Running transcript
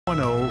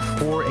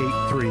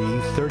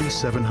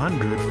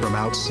410-483-3700 from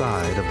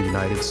outside of the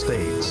United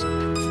States.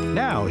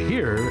 Now,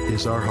 here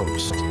is our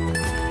host.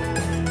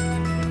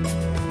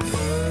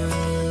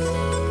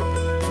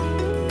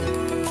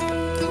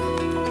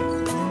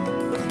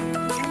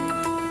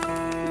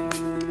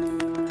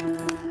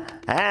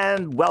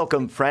 And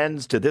welcome,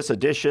 friends, to this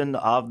edition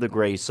of the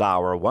Grace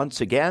Hour.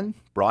 Once again,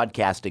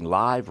 broadcasting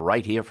live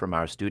right here from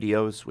our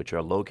studios, which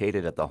are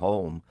located at the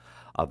home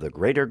of the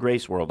Greater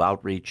Grace World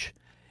Outreach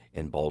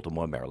in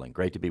Baltimore, Maryland.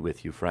 Great to be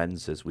with you,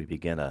 friends, as we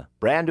begin a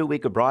brand new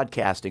week of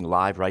broadcasting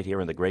live right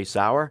here in the Grace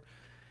Hour.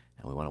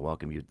 And we want to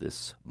welcome you to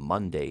this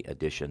Monday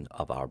edition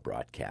of our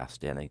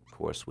broadcast. And, of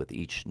course, with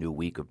each new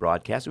week of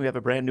broadcasting, we have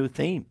a brand new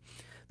theme.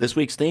 This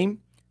week's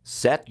theme,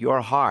 Set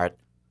Your Heart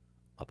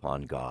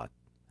Upon God.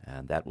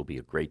 And that will be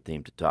a great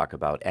theme to talk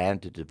about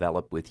and to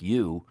develop with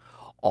you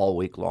all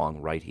week long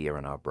right here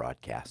in our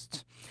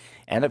broadcasts.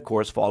 And, of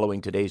course, following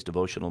today's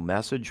devotional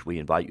message, we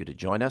invite you to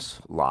join us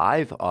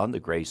live on the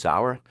Grace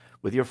Hour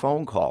with your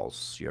phone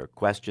calls. Your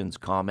questions,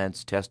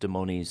 comments,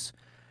 testimonies,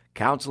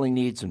 counseling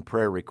needs, and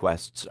prayer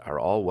requests are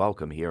all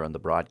welcome here on the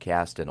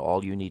broadcast. And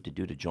all you need to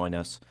do to join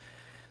us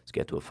is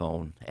get to a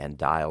phone and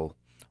dial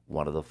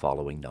one of the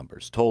following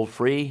numbers. Toll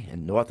free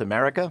in North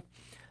America,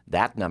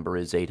 that number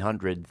is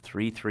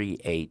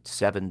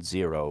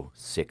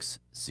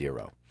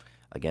 800-338-7060.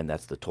 Again,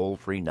 that's the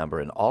toll-free number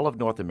in all of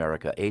North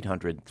America,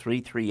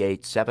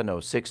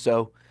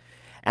 800-338-7060.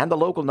 And the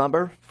local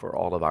number for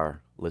all of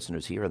our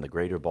listeners here in the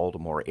greater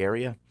Baltimore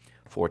area,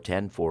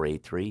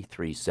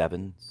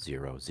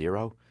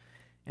 410-483-3700.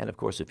 And, of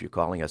course, if you're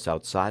calling us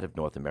outside of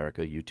North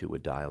America, you too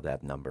would dial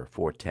that number,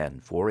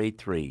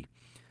 410-483-3700.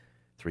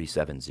 I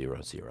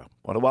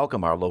want to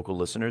welcome our local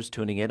listeners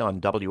tuning in on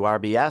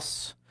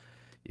WRBS.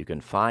 You can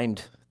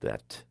find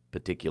that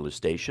particular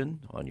station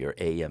on your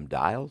AM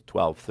dial,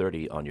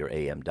 1230 on your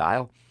AM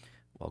dial.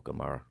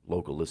 Welcome our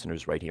local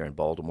listeners right here in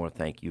Baltimore.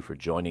 Thank you for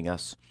joining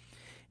us.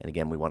 And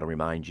again, we want to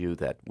remind you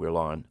that we're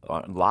on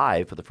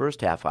live for the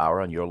first half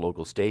hour on your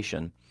local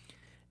station.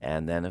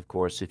 And then, of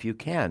course, if you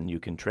can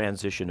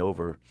transition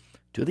over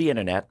to the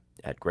internet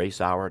at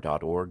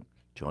gracehour.org.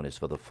 Join us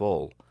for the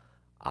full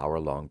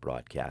hour-long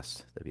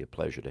broadcast. It'll be a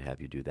pleasure to have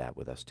you do that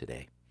with us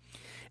today.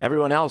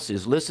 Everyone else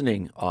is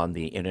listening on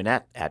the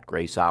internet at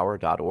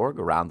gracehour.org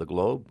around the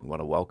globe. We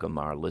want to welcome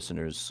our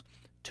listeners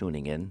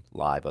tuning in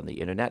live on the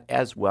internet,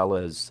 as well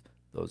as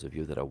those of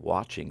you that are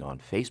watching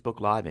on Facebook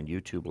Live and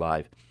YouTube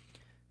Live.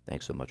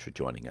 Thanks so much for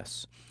joining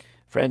us.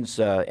 Friends,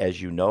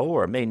 as you know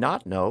or may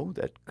not know,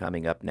 that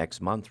coming up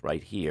next month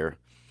right here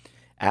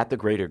at the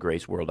Greater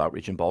Grace World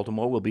Outreach in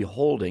Baltimore, we'll be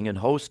holding and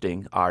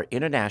hosting our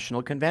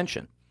international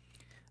convention.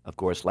 Of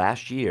course,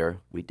 last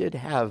year we did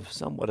have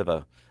somewhat of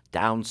a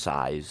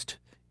downsized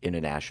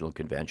international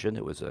convention.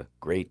 It was a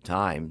great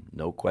time,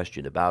 no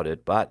question about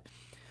it, but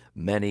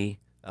many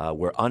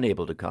were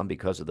unable to come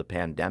because of the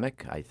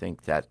pandemic. I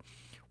think that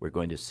we're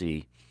going to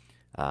see,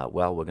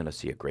 we're going to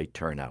see a great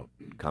turnout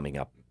coming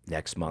up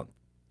next month.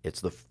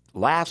 It's the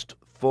last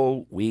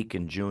full week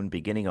in June,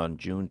 beginning on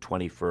June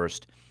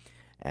 21st,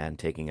 and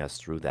taking us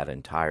through that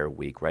entire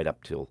week, right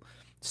up till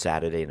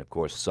Saturday, and of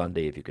course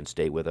Sunday, if you can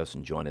stay with us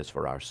and join us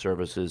for our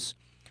services.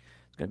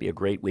 It's going to be a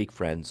great week,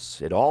 friends.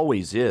 It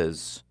always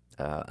is.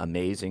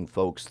 Amazing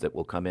folks that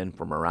will come in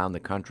from around the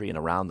country and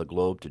around the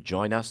globe to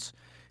join us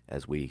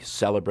as we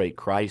celebrate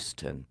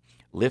Christ and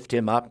lift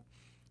him up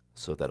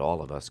so that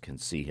all of us can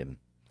see him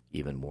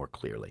even more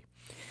clearly.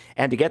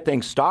 And to get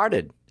things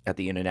started at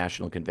the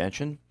International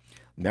Convention,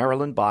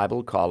 Maryland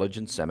Bible College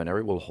and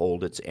Seminary will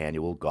hold its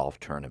annual golf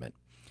tournament.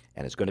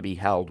 And it's going to be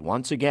held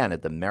once again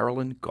at the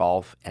Maryland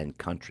Golf and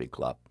Country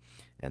Club.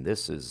 And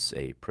this is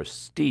a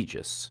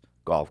prestigious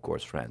golf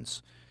course,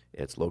 friends.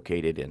 It's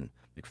located in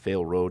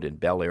McPhail Road in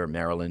Bel Air,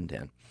 Maryland,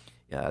 and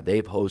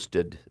they've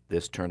hosted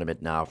this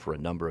tournament now for a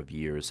number of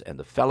years, and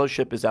the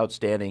fellowship is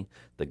outstanding.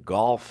 The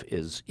golf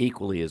is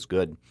equally as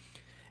good,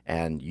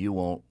 and you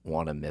won't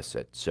want to miss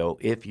it. So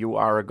if you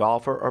are a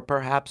golfer, or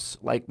perhaps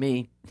like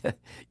me,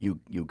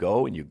 you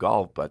go and you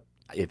golf, but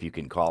if you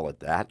can call it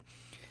that,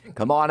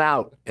 come on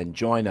out and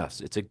join us.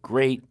 It's a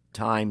great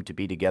time to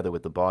be together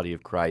with the body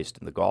of Christ,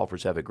 and the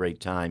golfers have a great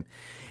time.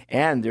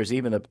 And there's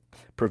even a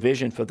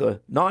provision for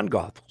the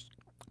non-golfers.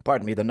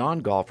 The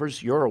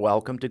non-golfers, you're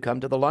welcome to come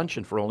to the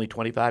luncheon for only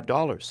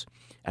 $25.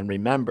 And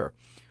remember,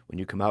 when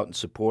you come out and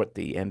support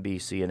the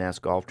MBC&S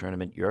Golf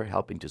Tournament, you're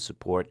helping to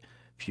support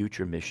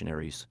future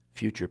missionaries,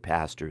 future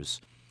pastors,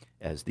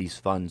 as these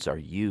funds are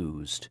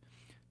used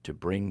to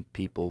bring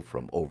people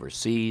from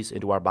overseas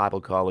into our Bible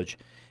college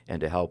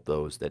and to help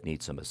those that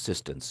need some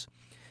assistance.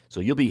 So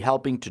you'll be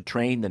helping to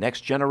train the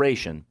next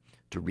generation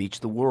to reach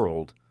the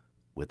world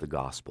with the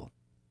gospel.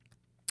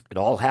 It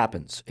all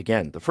happens,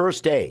 again, the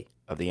first day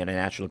of the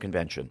International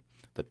Convention,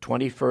 the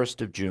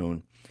 21st of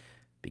June,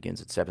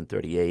 begins at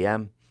 7:30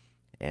 a.m.,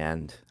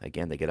 and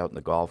again, they get out in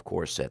the golf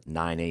course at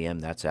 9 a.m.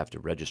 That's after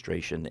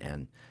registration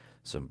and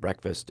some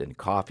breakfast and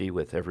coffee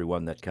with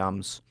everyone that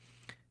comes.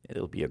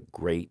 It'll be a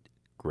great,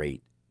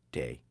 great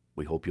day.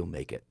 We hope you'll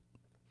make it.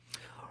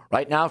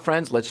 Right now,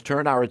 friends, let's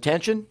turn our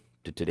attention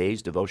to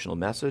today's devotional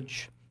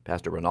message.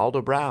 Pastor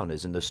Renaldo Brown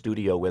is in the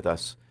studio with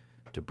us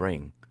to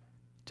bring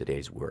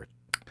today's word.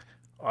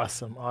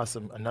 Awesome,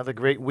 awesome. Another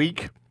great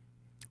week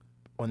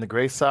on the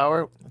Grace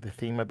Hour, the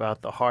theme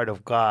about the heart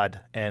of God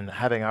and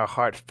having our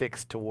heart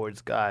fixed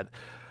towards God.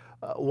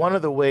 One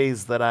of the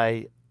ways that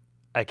I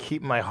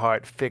keep my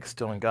heart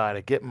fixed on God,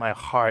 I get my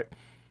heart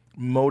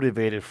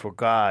motivated for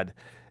God,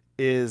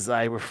 is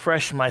I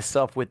refresh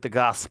myself with the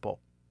gospel.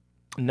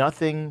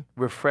 Nothing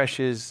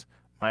refreshes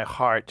my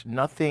heart.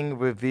 Nothing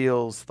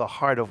reveals the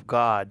heart of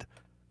God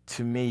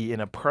to me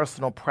in a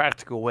personal,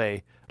 practical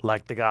way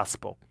like the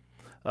gospel.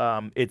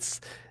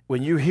 It's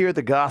when you hear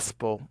the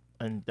gospel,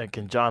 and like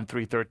in John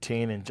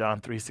 3:13 and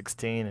John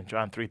 3:16 and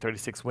John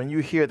 3:36, when you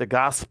hear the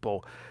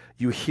gospel,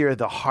 you hear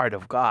the heart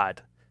of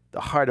God.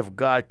 The heart of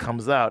God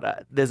comes out.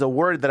 There's a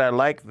word that I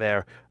like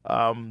there,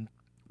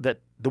 that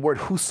the word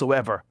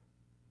whosoever.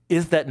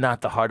 Is that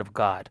not the heart of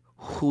God?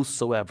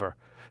 Whosoever.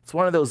 It's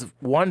one of those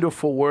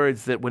wonderful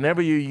words that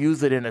whenever you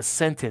use it in a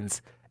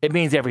sentence, it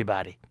means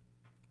everybody.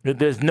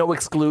 There's no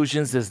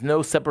exclusions. There's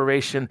no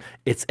separation.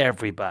 It's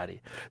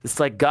everybody. It's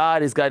like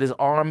God has got his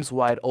arms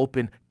wide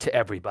open to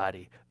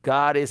everybody.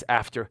 God is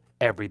after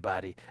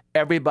everybody.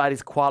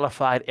 Everybody's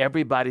qualified.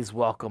 Everybody's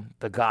welcome.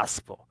 The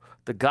gospel.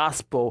 The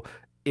gospel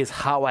is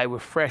how I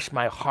refresh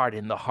my heart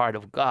in the heart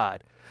of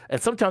God.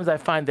 And sometimes I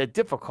find that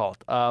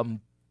difficult.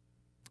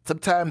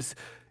 Sometimes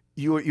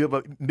you have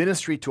a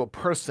ministry to a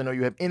person, or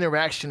you have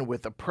interaction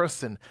with a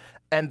person,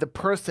 and the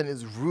person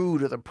is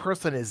rude, or the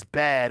person is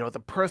bad, or the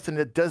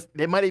person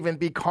they might even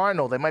be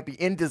carnal. They might be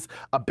into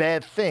a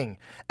bad thing.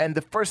 And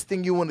the first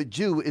thing you want to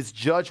do is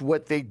judge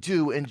what they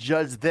do and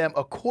judge them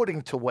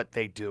according to what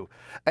they do.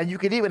 And you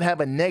could even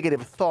have a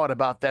negative thought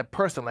about that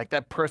person, like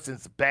that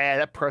person's bad,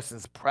 that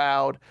person's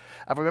proud.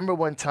 I remember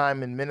one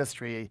time in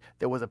ministry,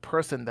 there was a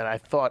person that I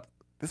thought,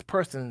 this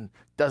person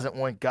doesn't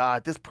want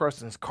God. This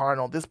person's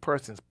carnal. This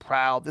person's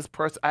proud. This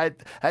person, I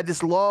had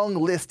this long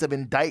list of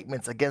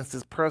indictments against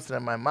this person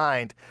in my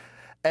mind.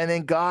 And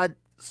then God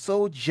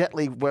so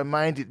gently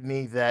reminded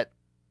me that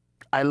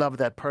I love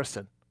that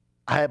person.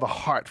 I have a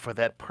heart for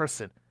that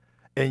person.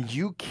 And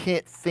you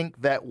can't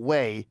think that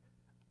way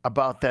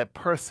about that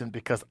person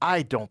because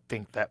I don't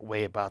think that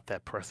way about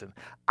that person.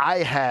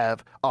 I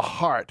have a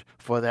heart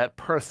for that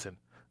person.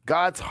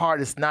 God's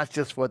heart is not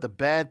just for the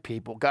bad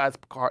people. God's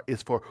heart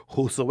is for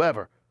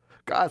whosoever.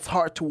 God's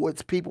heart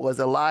towards people is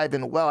alive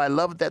and well. I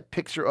love that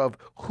picture of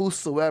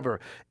whosoever.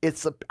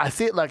 I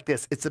see it like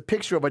this. It's a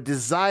picture of a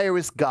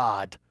desirous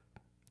God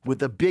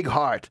with a big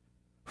heart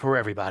for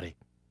everybody.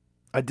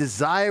 A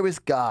desirous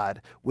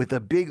God with a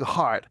big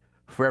heart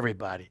for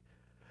everybody.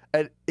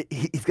 And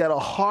he's got a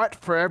heart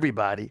for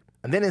everybody.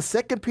 And then in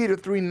 2 Peter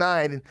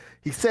 3:9,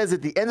 he says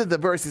at the end of the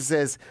verse, he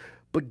says,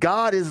 but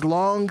God is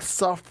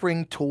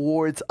long-suffering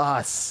towards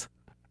us.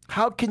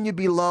 How can you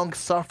be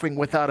long-suffering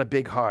without a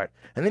big heart?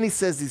 And then he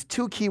says these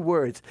two key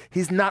words.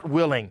 He's not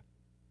willing.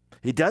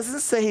 He doesn't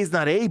say he's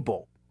not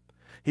able.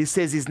 He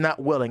says he's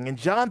not willing. In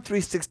John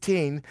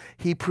 3:16,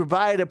 he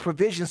provided a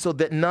provision so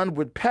that none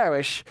would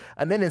perish.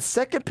 And then in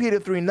 2 Peter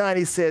 3:9,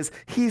 he says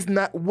he's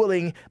not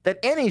willing that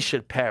any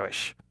should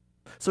perish.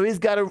 So he's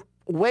got a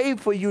way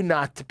for you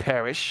not to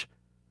perish.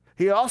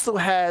 He also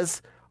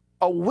has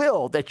a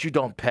will that you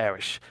don't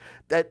perish.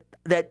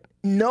 That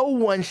no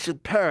one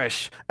should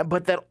perish,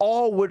 but that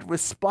all would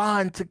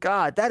respond to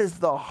God. That is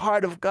the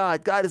heart of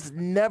God. God is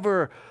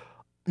never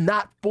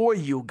not for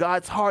you.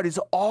 God's heart is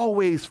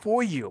always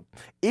for you.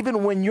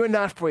 Even when you're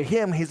not for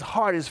him, his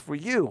heart is for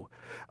you.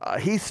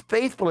 He's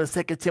faithful in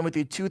 2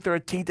 Timothy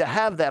 2:13 to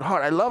have that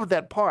heart. I love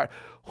that part.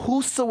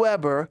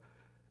 Whosoever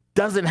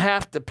doesn't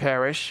have to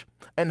perish,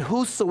 and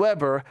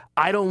whosoever,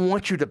 I don't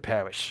want you to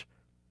perish.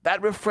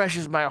 That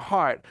refreshes my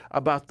heart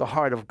about the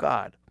heart of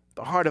God.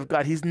 The heart of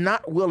God. He's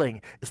not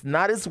willing. It's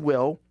not his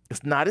will.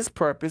 It's not his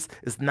purpose.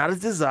 It's not his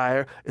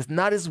desire. It's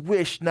not his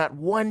wish. Not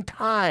one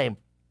time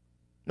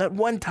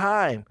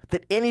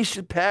that any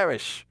should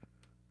perish.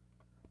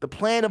 The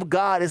plan of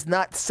God is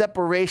not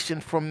separation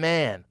from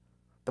man.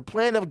 The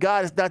plan of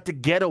God is not to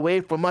get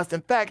away from us.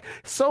 In fact,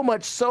 so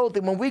much so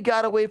that when we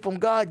got away from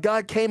God,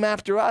 God came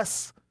after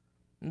us.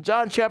 In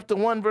John chapter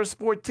 1, verse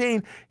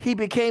 14, he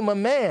became a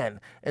man.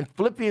 In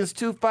Philippians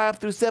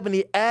 2:5-7,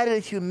 he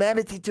added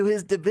humanity to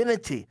his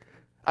divinity.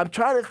 I'm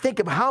trying to think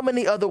of how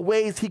many other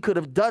ways he could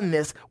have done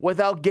this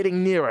without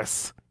getting near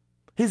us.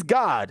 He's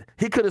God.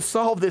 He could have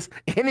solved this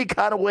any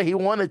kind of way he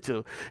wanted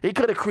to. He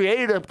could have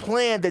created a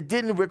plan that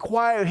didn't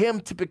require him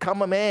to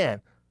become a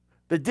man,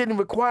 that didn't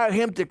require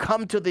him to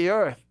come to the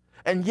earth.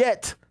 And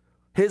yet,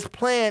 his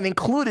plan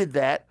included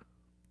that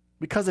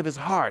because of his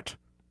heart.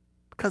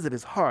 Because of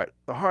his heart,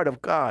 the heart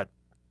of God,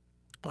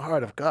 the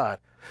heart of God.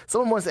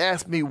 Someone once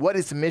asked me, what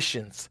is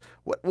missions?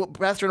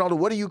 Pastor Renaldo,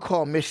 what do you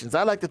call missions?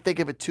 I like to think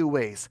of it two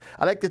ways.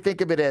 I like to think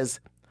of it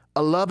as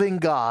a loving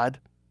God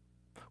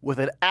with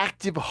an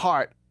active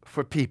heart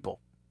for people.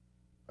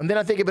 And then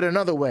I think of it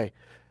another way.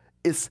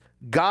 It's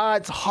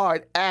God's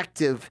heart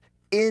active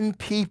in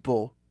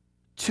people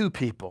to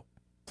people.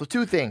 So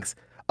two things.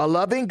 A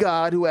loving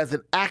God who has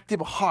an active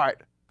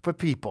heart for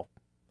people.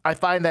 I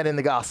find that in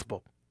the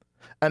gospel.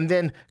 And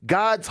then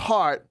God's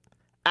heart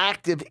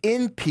active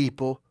in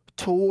people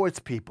towards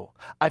people.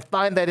 I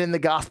find that in the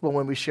gospel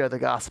when we share the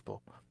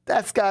gospel.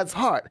 That's God's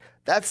heart.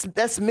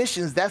 That's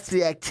missions. That's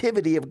the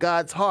activity of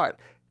God's heart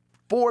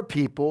for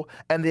people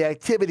and the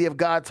activity of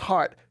God's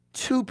heart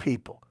to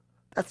people.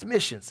 That's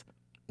missions.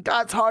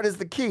 God's heart is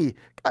the key.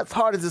 God's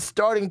heart is the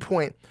starting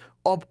point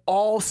of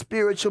all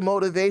spiritual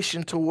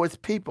motivation towards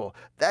people.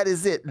 That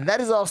is it. And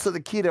that is also the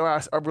key to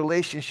our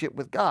relationship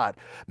with God.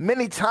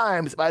 Many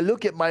times, if I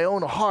look at my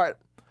own heart,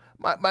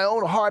 my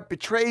own heart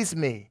betrays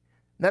me.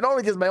 Not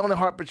only does my own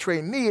heart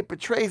betray me, it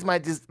betrays my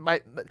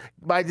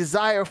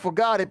desire for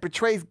God. It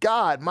betrays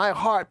God. My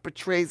heart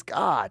betrays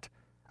God.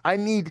 I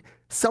need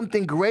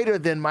something greater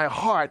than my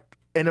heart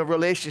in a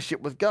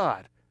relationship with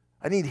God.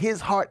 I need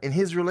his heart in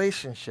his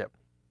relationship.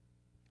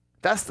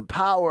 That's the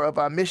power of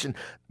our mission.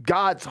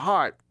 God's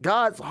heart.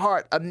 God's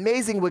heart.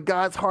 Amazing what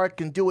God's heart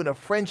can do in a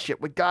friendship.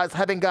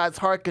 Having God's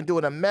heart can do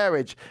in a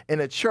marriage, in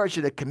a church,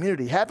 in a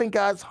community. Having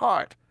God's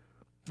heart.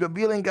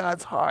 Revealing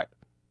God's heart.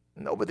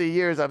 And over the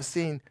years, I've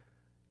seen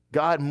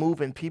God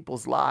move in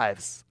people's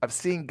lives. I've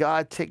seen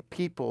God take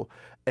people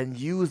and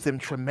use them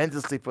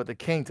tremendously for the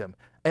kingdom.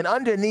 And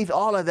underneath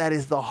all of that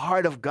is the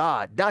heart of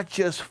God, not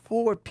just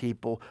for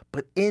people,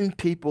 but in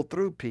people,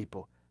 through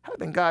people.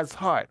 Having God's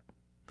heart.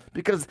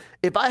 Because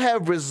if I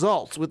have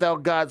results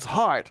without God's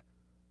heart,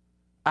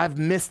 I've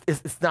missed,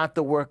 it's not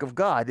the work of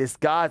God. It's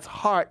God's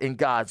heart in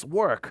God's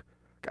work.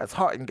 God's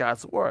heart in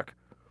God's work.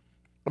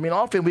 I mean,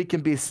 often we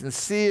can be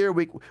sincere.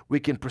 We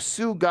can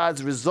pursue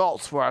God's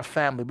results for our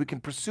family. We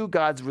can pursue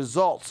God's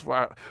results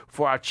for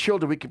our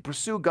children. We can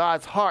pursue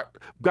God's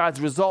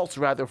results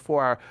rather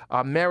for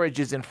our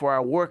marriages and for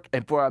our work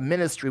and for our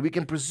ministry. We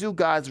can pursue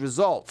God's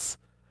results,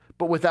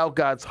 but without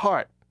God's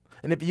heart.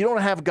 And if you don't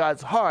have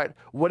God's heart,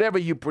 whatever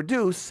you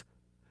produce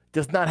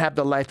does not have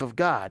the life of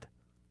God.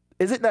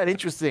 Is it not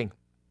interesting?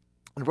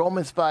 In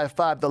Romans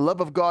 5:5, the love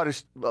of God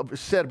is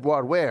shed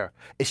abroad where?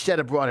 It's shed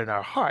abroad in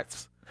our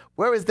hearts.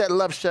 Where is that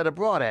love shed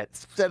abroad at?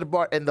 It's shed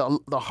abroad in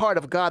the heart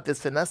of God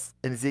that's in us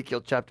in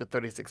Ezekiel chapter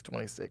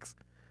 36:26.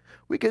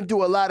 We can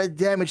do a lot of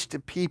damage to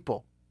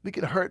people. We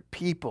can hurt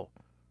people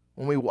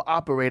when we will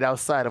operate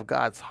outside of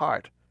God's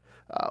heart.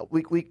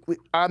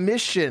 Our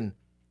mission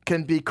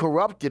can be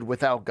corrupted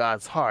without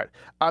God's heart.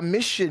 Our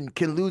mission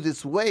can lose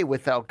its way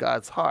without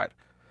God's heart.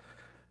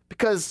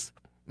 Because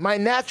my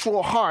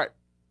natural heart,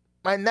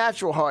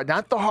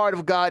 not the heart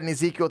of God in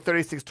Ezekiel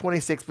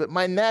 36:26, but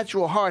my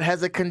natural heart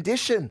has a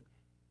condition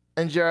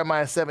in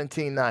Jeremiah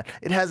 17:9.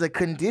 It has a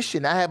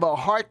condition. I have a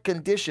heart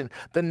condition.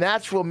 The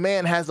natural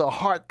man has a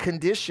heart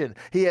condition.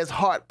 He has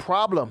heart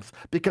problems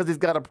because he's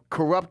got a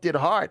corrupted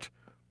heart.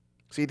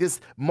 See,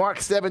 this Mark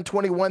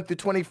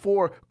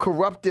 7:21-24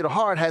 corrupted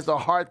heart has a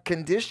heart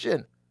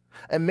condition.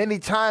 And many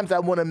times I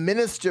want to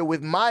minister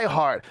with my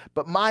heart,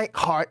 but my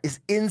heart is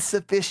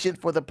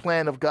insufficient for the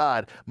plan of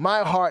God.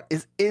 My heart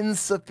is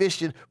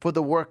insufficient for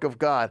the work of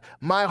God.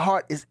 My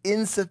heart is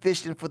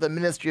insufficient for the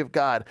ministry of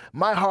God.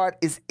 My heart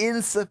is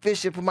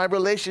insufficient for my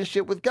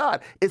relationship with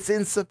God. It's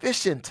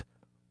insufficient.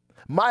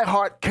 My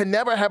heart can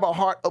never have a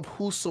heart of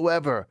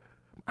whosoever.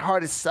 My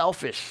heart is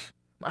selfish.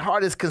 My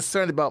heart is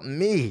concerned about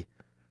me.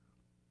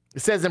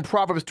 It says in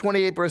Proverbs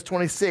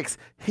 28:26,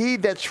 he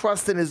that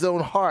trusts in his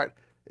own heart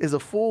is a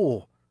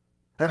fool.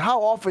 And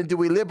how often do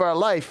we live our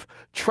life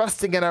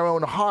trusting in our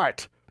own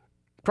heart?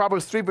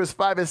 Proverbs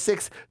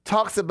 3:5-6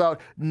 talks about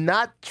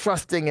not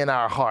trusting in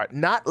our heart,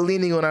 not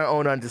leaning on our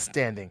own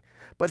understanding.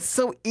 But it's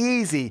so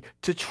easy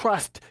to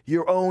trust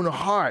your own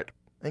heart.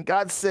 And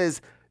God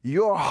says,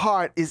 your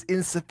heart is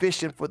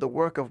insufficient for the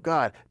work of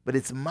God, but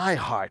it's my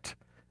heart.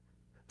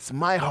 It's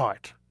my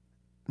heart.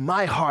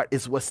 My heart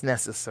is what's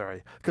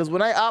necessary. Because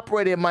when I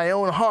operate in my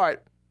own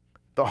heart,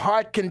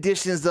 the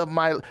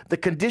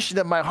condition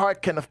of my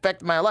heart can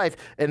affect my life.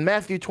 In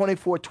Matthew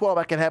 24:12,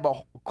 I can have a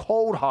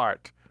cold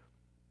heart.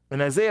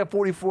 In Isaiah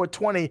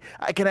 44:20,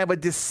 I can have a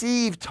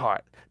deceived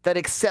heart that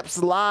accepts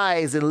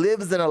lies and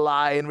lives in a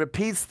lie and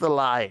repeats the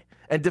lie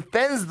and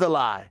defends the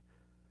lie.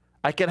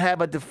 I can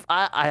have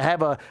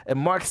in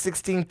Mark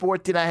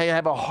 16:14, I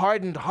have a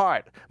hardened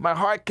heart. My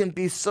heart can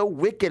be so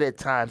wicked at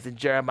times in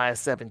Jeremiah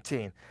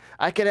 17.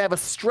 I can have a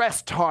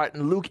stressed heart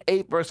in Luke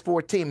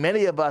 8:14.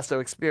 Many of us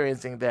are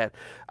experiencing that.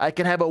 I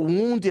can have a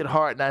wounded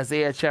heart in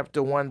Isaiah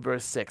chapter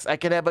 1:6. I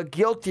can have a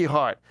guilty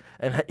heart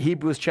in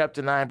Hebrews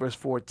chapter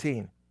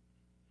 9:14.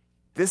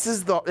 This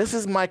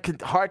is my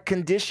heart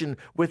condition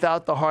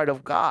without the heart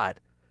of God.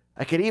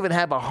 I can even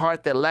have a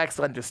heart that lacks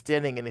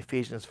understanding in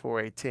Ephesians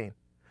 4:18.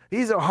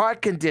 These are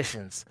heart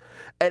conditions.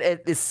 And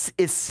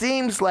it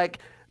seems like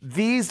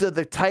these are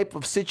the type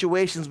of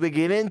situations we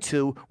get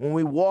into when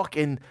we walk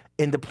in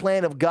the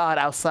plan of God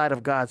outside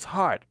of God's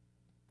heart.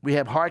 We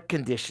have heart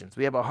conditions.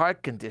 We have a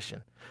heart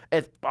condition.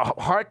 A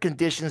heart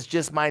condition is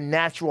just my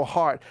natural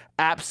heart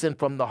absent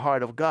from the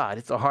heart of God.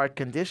 It's a heart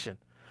condition.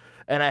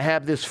 And I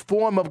have this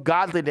form of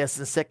godliness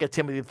in 2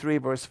 Timothy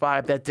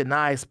 3:5 that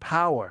denies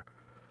power.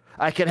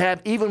 I can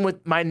have, even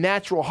with my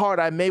natural heart,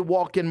 I may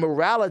walk in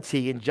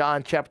morality in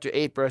John chapter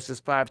 8, verses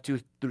 5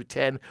 through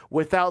 10,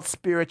 without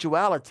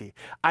spirituality.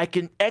 I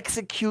can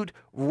execute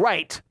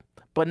right,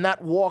 but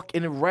not walk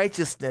in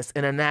righteousness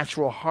in a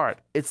natural heart.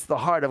 It's the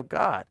heart of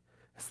God.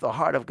 It's the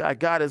heart of God.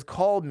 God has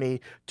called me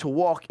to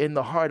walk in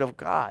the heart of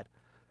God.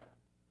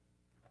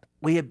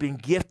 We have been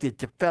gifted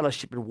to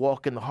fellowship and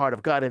walk in the heart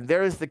of God. And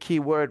there is the key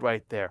word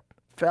right there,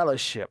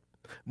 fellowship,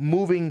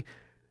 moving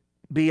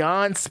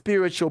beyond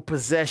spiritual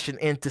possession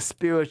into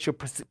spiritual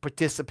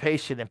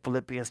participation in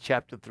Philippians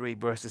chapter 3,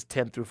 verses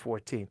 10 through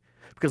 14.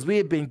 Because we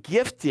have been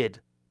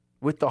gifted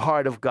with the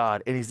heart of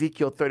God in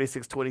Ezekiel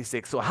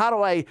 36:26. So how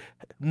do I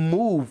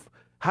move?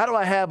 How do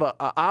I have an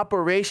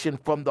operation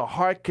from the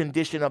heart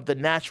condition of the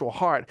natural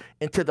heart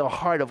into the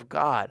heart of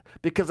God?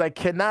 Because I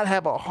cannot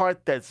have a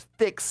heart that's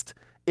fixed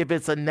if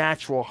it's a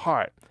natural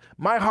heart.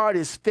 My heart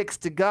is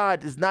fixed to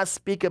God does not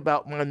speak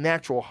about my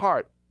natural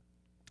heart.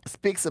 It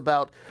speaks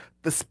about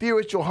the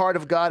spiritual heart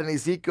of God in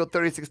Ezekiel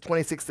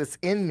 36:26 that's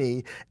in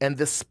me, and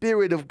the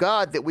Spirit of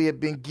God that we have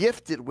been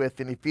gifted with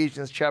in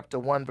Ephesians chapter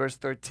 1, verse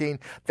 13,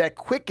 that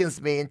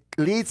quickens me and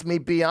leads me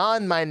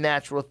beyond my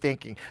natural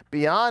thinking,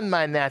 beyond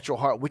my natural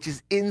heart, which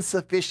is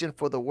insufficient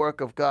for the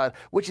work of God,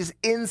 which is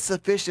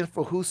insufficient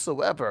for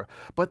whosoever.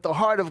 But the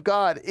heart of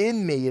God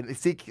in me, in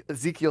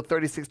Ezekiel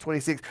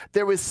 36:26,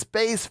 there is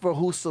space for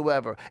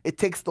whosoever. It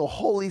takes the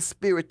Holy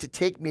Spirit to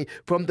take me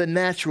from the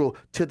natural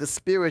to the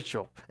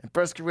spiritual. In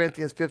 1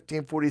 Corinthians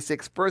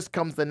 15:46, first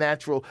comes the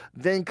natural,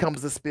 then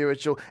comes the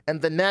spiritual,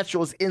 and the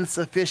natural is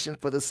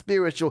insufficient for the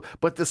spiritual,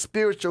 but the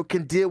spiritual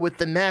can deal with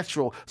the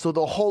natural. So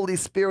the Holy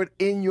Spirit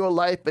in your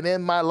life and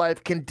in my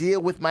life can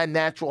deal with my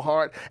natural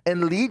heart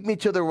and lead me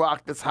to the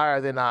rock that's higher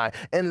than I,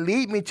 and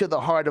lead me to the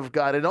heart of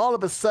God. And all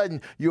of a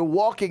sudden, you're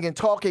walking and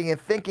talking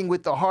and thinking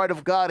with the heart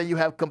of God, and you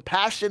have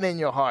compassion in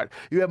your heart.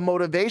 You have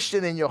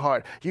motivation in your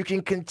heart. You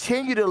can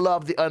continue to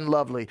love the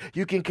unlovely.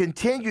 You can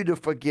continue to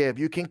forgive.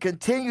 You can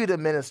continue to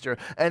minister.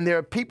 And there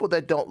are people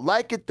that don't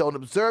like it, don't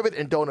observe it,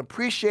 and don't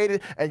appreciate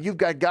it, and you've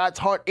got God's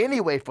heart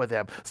anyway for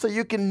them. So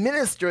you can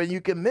minister, and you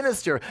can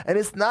minister, and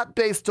it's not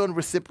based on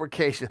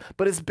reciprocation,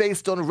 but it's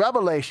based on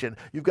revelation.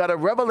 You've got a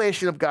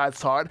revelation of God's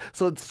heart.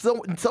 So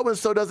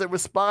so-and-so doesn't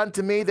respond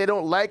to me, they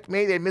don't like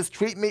me, they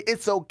mistreat me,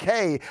 it's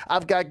okay.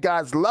 I've got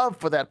God's love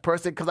for that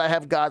person because I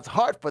have God's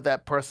heart for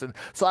that person.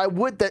 So I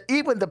would that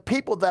even the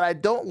people that I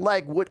don't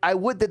like, I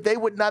would that they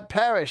would not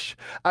perish.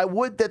 I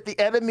would that the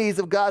enemies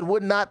of God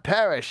would not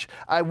perish.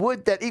 I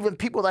would that even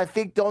people that I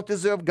think don't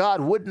deserve God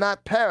would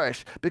not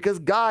perish, because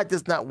God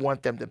does not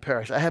want them to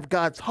perish. I have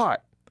God's heart.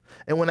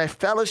 And when I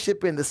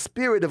fellowship in the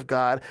Spirit of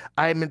God,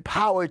 I am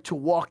empowered to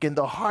walk in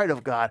the heart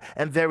of God.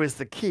 And there is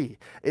the key.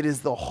 It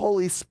is the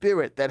Holy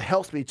Spirit that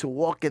helps me to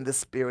walk in the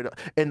Spirit,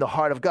 in the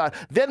heart of God.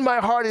 Then my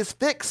heart is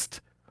fixed.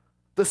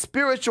 The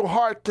spiritual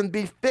heart can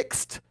be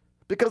fixed,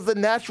 because the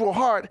natural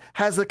heart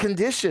has a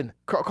condition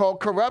called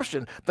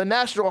corruption. The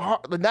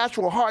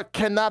natural heart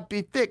cannot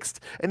be fixed.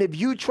 And if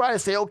you try to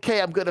say,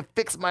 okay, I'm going to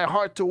fix my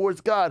heart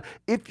towards God,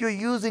 if you're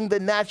using the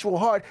natural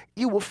heart,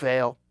 you will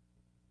fail.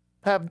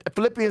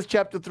 Philippians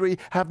chapter 3,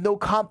 have no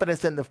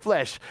confidence in the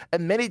flesh.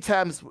 And many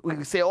times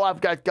we say, oh,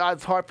 I've got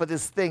God's heart for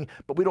this thing,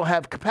 but we don't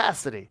have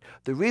capacity.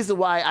 The reason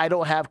why I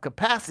don't have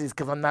capacity is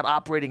because I'm not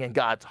operating in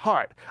God's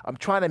heart. I'm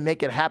trying to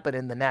make it happen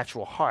in the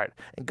natural heart.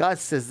 And God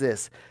says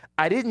this,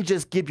 I didn't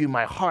just give you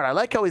my heart. I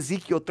like how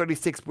Ezekiel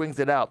 36 brings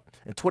it out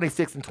in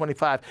 26 and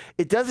 25.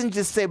 It doesn't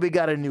just say we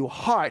got a new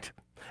heart.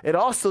 It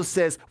also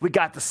says we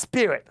got the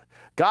Spirit.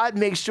 God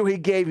makes sure he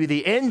gave you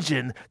the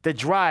engine that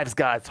drives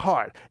God's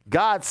heart.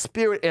 God's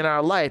Spirit in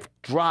our life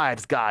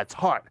drives God's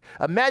heart.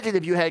 Imagine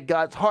if you had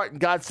God's heart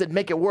and God said,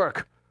 make it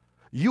work.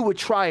 You would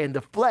try in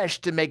the flesh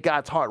to make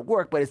God's heart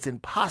work, but it's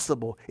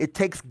impossible. It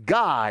takes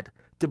God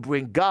to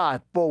bring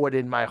God forward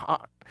in my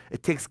heart.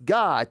 It takes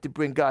God to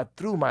bring God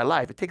through my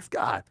life. It takes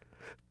God.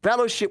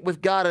 Fellowship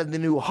with God in the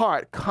new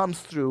heart comes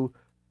through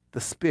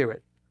the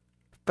Spirit.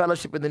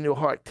 Fellowship in the new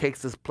heart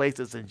takes us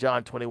places in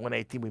John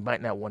 21:18 we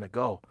might not want to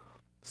go.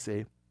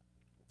 See?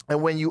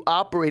 And when you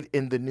operate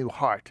in the new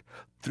heart,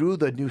 through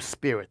the new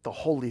Spirit, the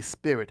Holy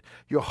Spirit,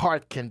 your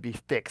heart can be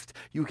fixed.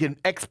 You can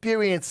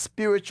experience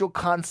spiritual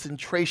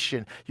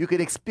concentration. You can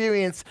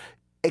experience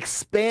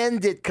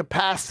expanded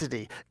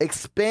capacity,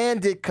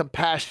 expanded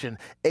compassion,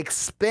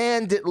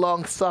 expanded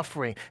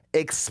long-suffering,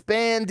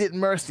 expanded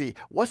mercy.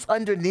 What's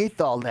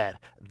underneath all that?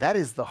 That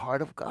is the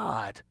heart of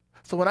God.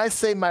 So when I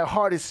say my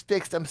heart is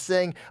fixed, I'm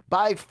saying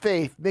by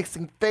faith,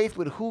 mixing faith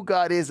with who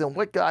God is and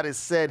what God has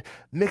said,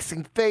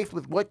 mixing faith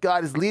with what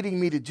God is leading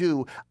me to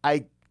do,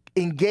 I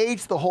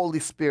engage the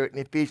Holy Spirit in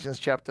Ephesians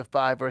chapter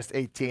 5, verse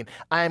 18.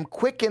 I am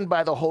quickened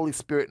by the Holy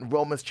Spirit in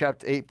Romans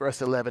chapter 8, verse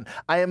 11.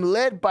 I am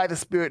led by the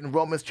Spirit in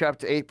Romans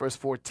chapter 8, verse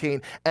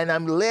 14. And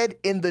I'm led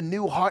in the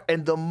new heart,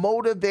 and the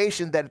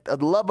motivation that the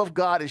love of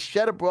God is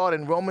shed abroad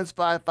in Romans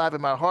 5:5 in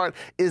my heart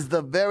is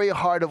the very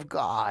heart of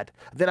God.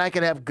 Then I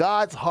can have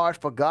God's heart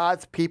for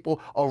God's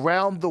people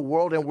around the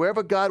world and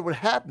wherever God would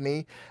have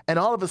me. And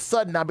all of a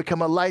sudden I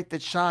become a light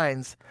that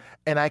shines,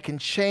 and I can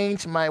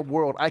change my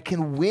world. I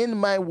can win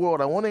my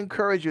world. I want to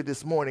encourage you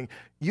this morning.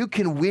 You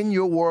can win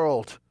your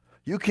world.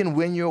 You can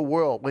win your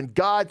world. When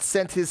God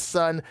sent his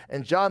son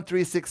in John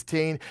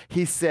 3:16,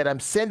 he said, I'm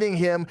sending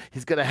him.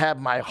 He's going to have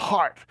my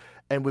heart.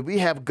 And when we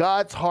have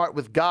God's heart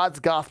with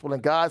God's gospel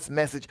and God's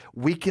message,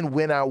 we can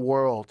win our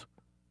world.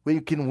 We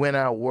can win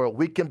our world.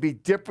 We can be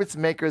difference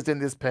makers in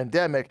this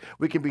pandemic.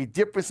 We can be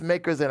difference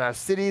makers in our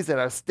cities, in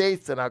our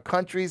states, in our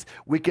countries.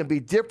 We can be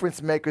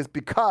difference makers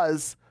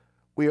because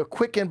we are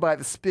quickened by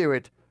the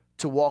Spirit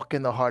to walk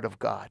in the heart of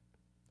God.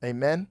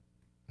 Amen?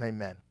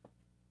 Amen.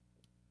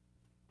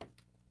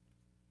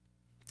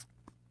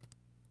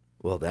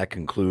 Well, that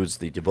concludes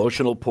the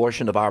devotional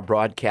portion of our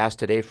broadcast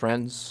today,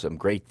 friends. Some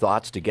great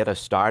thoughts to get us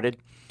started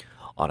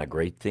on a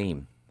great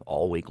theme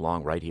all week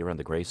long right here on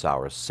the Grace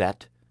Hour.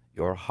 Set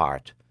your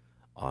heart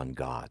on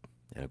God.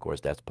 And, of course,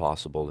 that's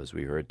possible, as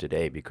we heard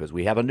today, because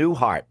we have a new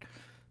heart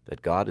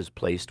that God has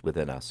placed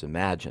within us.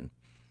 Imagine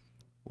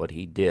what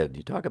he did.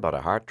 You talk about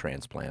a heart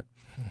transplant.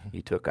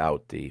 He took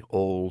out the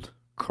old,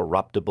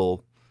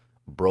 corruptible,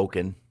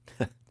 broken,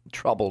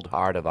 troubled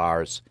heart of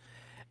ours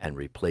and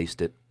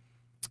replaced it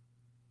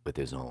with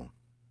his own.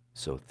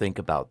 So think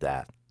about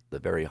that. The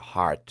very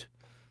heart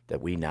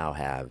that we now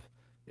have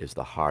is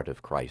the heart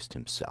of Christ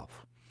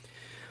himself.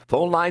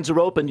 Phone lines are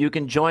open. You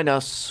can join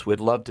us. We'd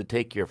love to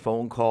take your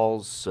phone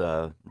calls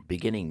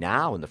beginning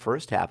now in the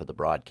first half of the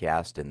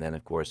broadcast. And then,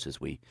 of course,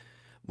 as we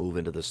move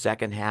into the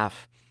second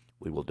half,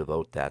 we will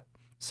devote that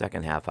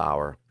second half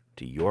hour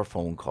to your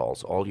phone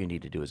calls. All you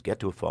need to do is get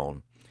to a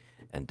phone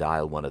and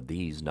dial one of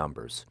these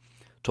numbers.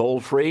 Toll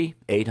free,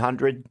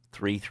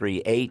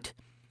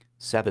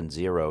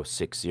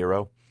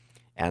 800-338-7060.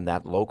 And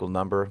that local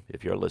number,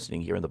 if you're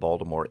listening here in the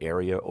Baltimore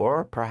area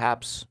or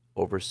perhaps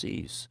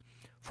overseas,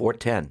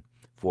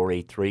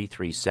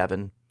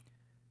 410-483-3700.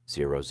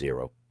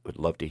 Would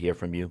love to hear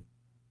from you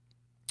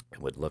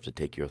and would love to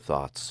take your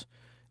thoughts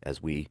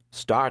as we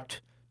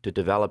start to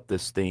develop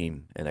this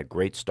theme. And a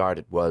great start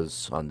it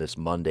was on this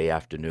Monday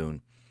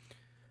afternoon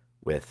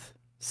with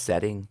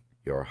setting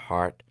your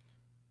heart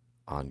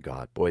on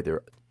God. Boy,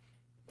 there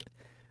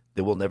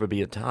will never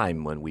be a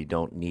time when we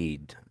don't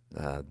need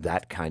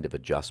that kind of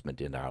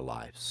adjustment in our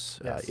lives.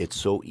 Yes. It's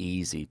so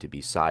easy to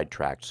be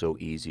sidetracked, so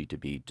easy to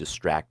be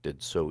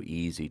distracted, so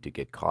easy to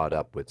get caught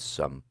up with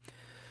some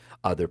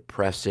other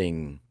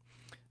pressing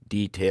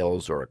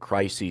details or a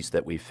crisis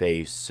that we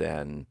face,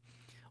 and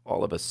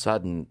all of a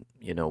sudden,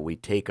 we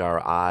take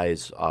our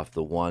eyes off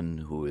the one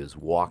who is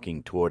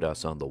walking toward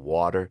us on the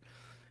water,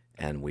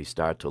 and we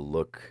start to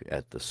look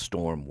at the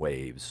storm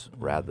waves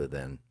rather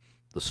than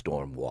the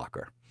storm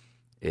walker.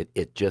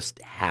 It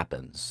just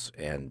happens,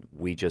 and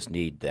we just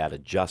need that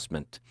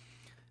adjustment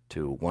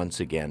to once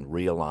again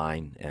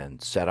realign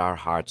and set our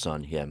hearts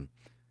on him.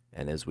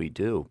 And as we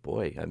do,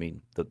 boy, I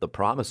mean, the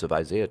promise of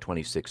Isaiah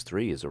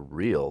 26:3 is a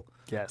real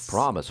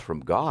promise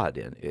from God,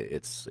 and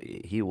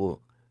he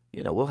will,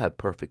 we'll have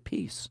perfect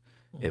peace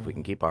if we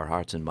can keep our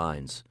hearts and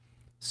minds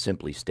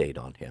simply stayed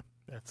on him.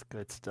 That's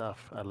good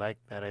stuff. I like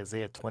that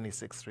Isaiah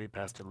 26:3,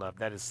 Pastor Love.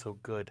 That is so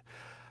good.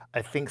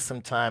 I think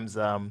sometimes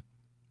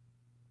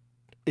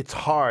it's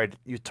hard.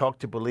 You talk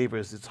to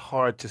believers, it's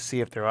hard to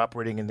see if they're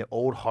operating in the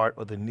old heart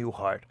or the new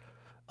heart.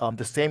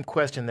 The same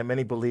question that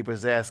many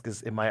believers ask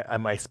is, am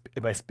I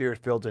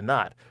spirit-filled or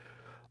not?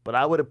 But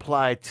I would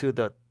apply to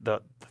the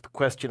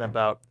question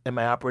about, am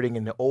I operating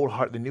in the old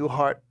heart, the new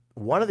heart?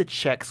 One of the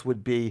checks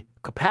would be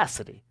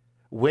capacity.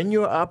 When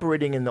you're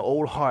operating in the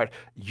old heart,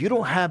 you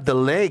don't have the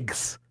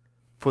legs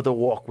for the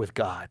walk with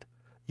God.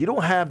 You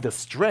don't have the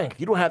strength.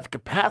 You don't have the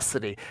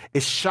capacity.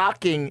 It's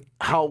shocking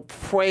how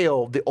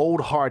frail the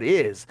old heart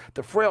is.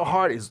 The frail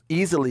heart is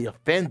easily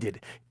offended,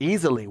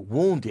 easily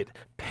wounded,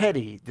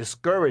 petty,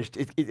 discouraged.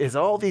 It has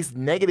all these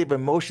negative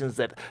emotions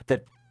that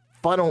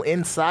funnel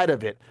inside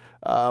of it.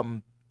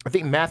 I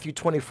think Matthew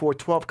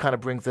 24:12 kind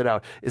of brings it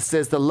out. It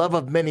says, the love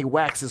of many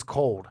waxes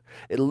cold.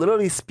 It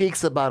literally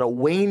speaks about a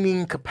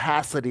waning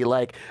capacity.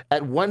 Like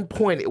at one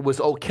point it was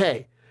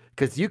okay,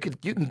 because you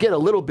can get a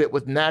little bit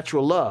with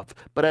natural love,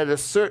 but at a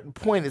certain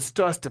point it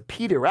starts to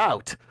peter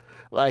out.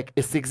 Like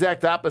it's the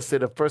exact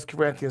opposite of 1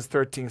 Corinthians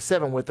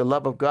 13:7, where the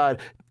love of God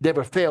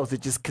never fails,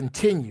 it just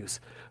continues.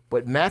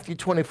 But Matthew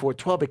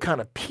 24:12, it kind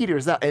of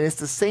peters out, and it's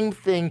the same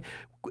thing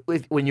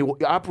when you're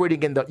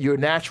operating in your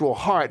natural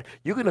heart.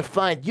 You're going to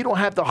find you don't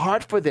have the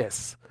heart for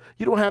this.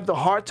 You don't have the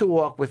heart to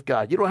walk with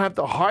God. You don't have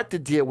the heart to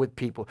deal with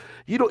people.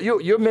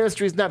 Your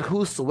ministry is not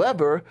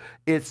whosoever,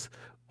 it's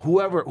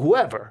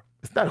whoever.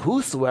 It's not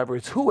whosoever,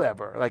 it's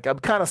whoever. Like I'm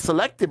kind of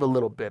selective a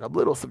little bit. I'm a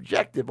little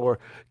subjective. Or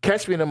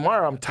catch me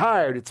tomorrow, I'm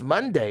tired. It's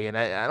Monday, and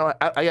I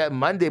got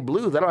Monday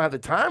blues. I don't have the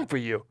time for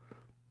you.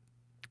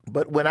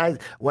 But when I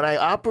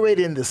operate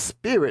in the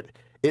Spirit,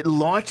 it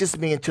launches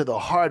me into the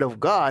heart of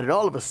God, and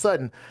all of a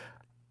sudden,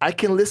 I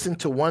can listen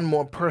to one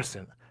more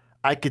person.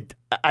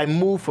 I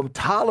move from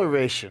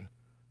toleration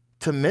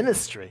to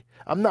ministry.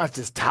 I'm not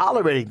just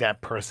tolerating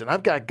that person.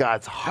 I've got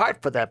God's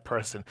heart for that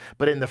person.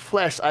 But in the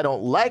flesh, I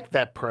don't like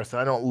that person.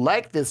 I don't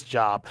like this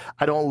job.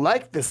 I don't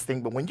like this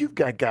thing. But when you've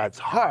got God's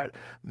heart,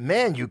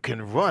 man, you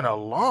can run a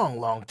long,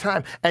 long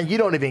time. And you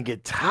don't even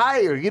get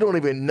tired. You don't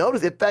even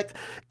notice. In fact,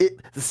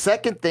 the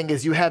second thing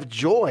is you have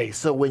joy.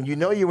 So when you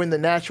know you're in the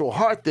natural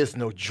heart, there's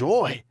no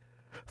joy.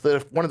 So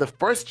one of the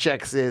first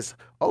checks is,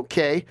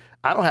 okay,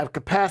 I don't have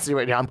capacity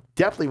right now. I'm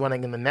definitely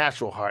running in the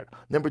natural heart.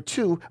 Number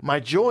two, my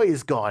joy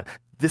is gone.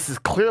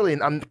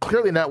 I'm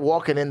clearly not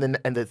walking in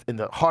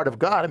the heart of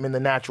God. I'm in the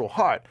natural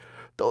heart.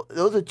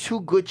 Those are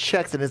two good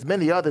checks, and there's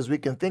many others we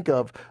can think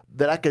of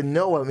that I can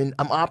know. I mean,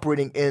 I'm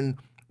operating in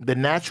the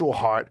natural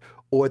heart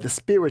or the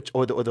spirit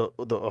or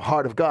the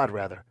heart of God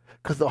rather.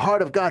 Because the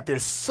heart of God,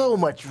 there's so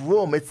much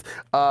room. There's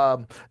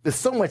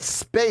so much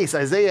space.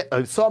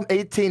 Psalm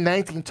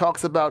 18:19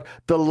 talks about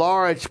the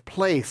large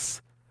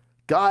place.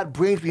 God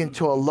brings me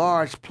into a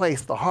large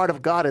place. The heart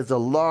of God is a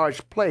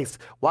large place.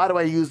 Why do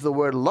I use the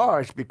word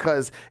large?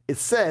 Because it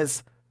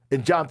says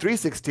in John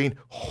 3:16,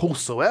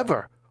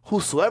 whosoever.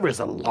 Whosoever is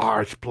a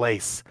large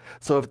place.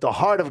 So if the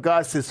heart of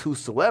God says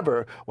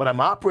whosoever, when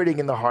I'm operating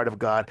in the heart of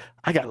God,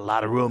 I got a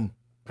lot of room.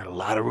 Got a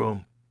lot of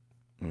room.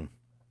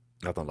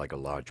 Nothing like a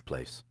large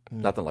place.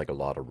 Nothing like a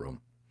lot of room.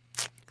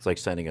 It's like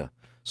sending a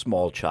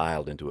small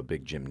child into a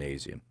big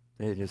gymnasium.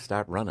 They just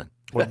start running.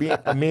 Well,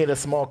 me in a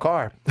small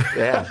car.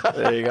 Yeah,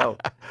 there you go.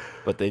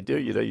 But they do,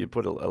 you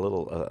put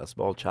a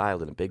small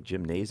child in a big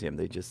gymnasium,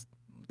 they just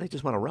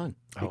want to run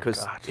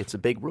because it's a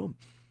big room.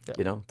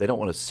 Yep. They don't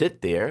want to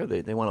sit there.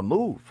 They want to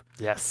move.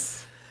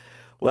 Yes.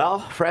 Well,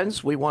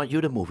 friends, we want you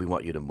to move. We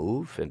want you to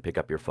move and pick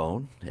up your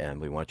phone, and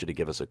we want you to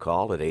give us a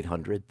call at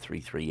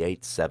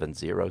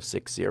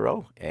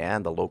 800-338-7060,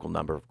 and the local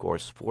number, of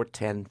course,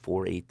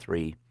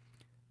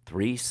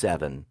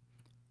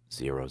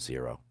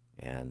 410-483-3700.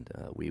 And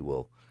we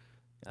will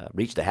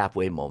reach the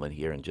halfway moment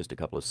here in just a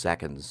couple of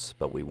seconds,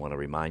 but we want to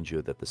remind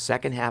you that the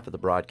second half of the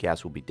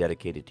broadcast will be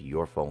dedicated to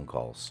your phone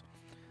calls,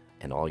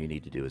 and all you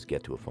need to do is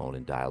get to a phone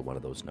and dial one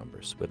of those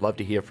numbers. We'd love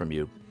to hear from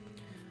you.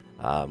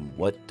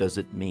 What does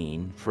it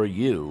mean for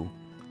you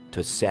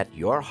to set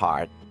your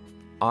heart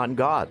on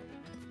God?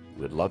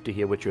 We'd love to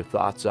hear what your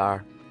thoughts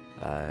are.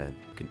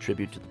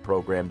 Contribute to the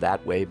program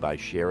that way by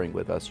sharing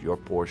with us your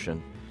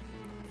portion.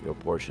 Your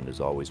portion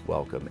is always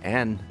welcome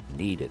and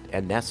needed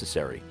and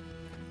necessary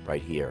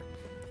right here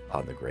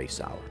on the Grace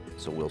Hour.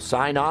 So we'll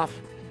sign off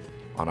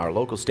on our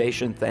local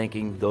station,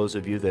 thanking those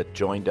of you that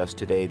joined us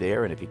today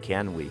there. And if you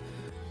can, we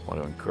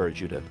want to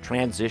encourage you to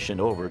transition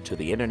over to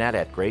the internet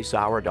at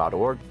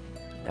gracehour.org.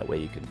 That way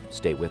you can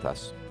stay with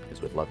us, because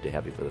we'd love to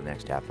have you for the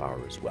next half hour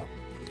as well.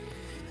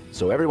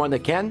 So everyone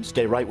that can,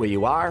 stay right where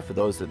you are. For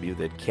those of you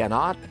that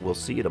cannot, we'll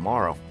see you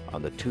tomorrow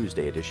on the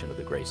Tuesday edition of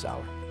the Grace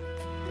Hour.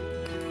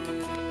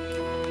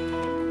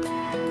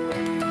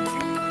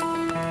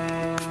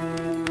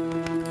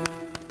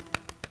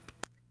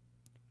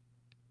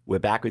 We're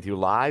back with you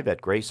live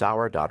at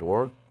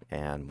gracehour.org,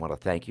 and want to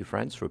thank you,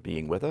 friends, for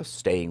being with us,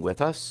 staying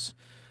with us.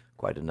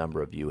 Quite a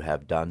number of you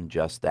have done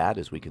just that,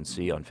 as we can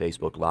see on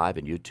Facebook Live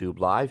and YouTube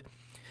Live.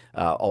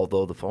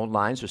 Although the phone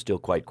lines are still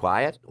quite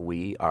quiet,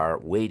 we are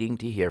waiting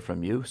to hear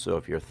from you. So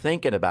if you're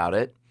thinking about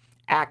it,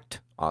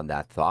 act on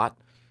that thought.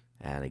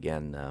 And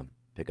again,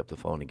 pick up the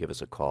phone and give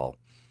us a call.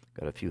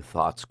 Got a few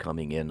thoughts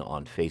coming in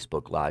on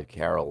Facebook Live.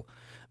 Carol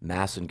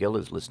Massengill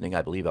is listening,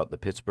 I believe, out in the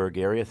Pittsburgh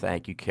area.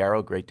 Thank you,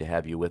 Carol. Great to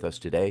have you with us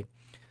today.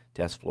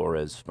 Tess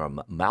Flores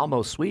from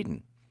Malmo,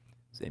 Sweden.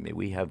 Say, may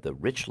we have the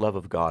rich love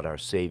of God, our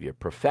Savior,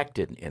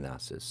 perfected in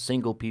us as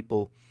single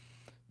people,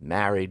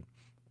 married,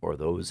 or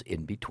those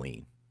in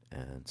between.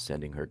 And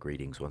sending her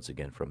greetings once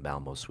again from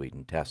Malmo,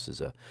 Sweden. Tess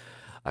is a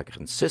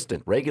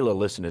consistent, regular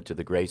listener to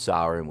the Grace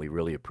Hour, and we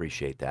really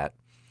appreciate that.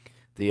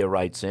 Thea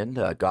writes in,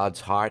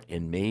 God's heart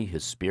in me,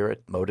 His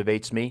Spirit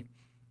motivates me,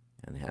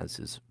 and has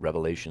His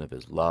revelation of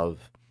His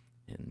love,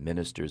 and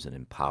ministers and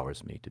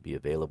empowers me to be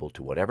available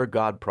to whatever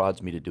God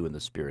prods me to do in the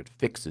Spirit,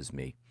 fixes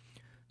me,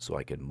 so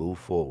I can move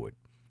forward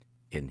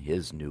in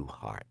His new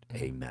heart.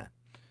 Amen.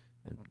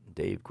 And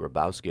Dave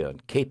Grabowski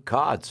on Cape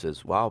Cod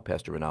says, wow,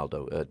 Pastor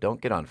Renaldo,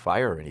 don't get on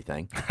fire or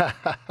anything.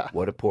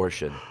 What a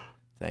portion.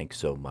 Thanks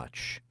so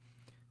much.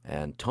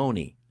 And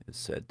Tony has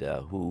said,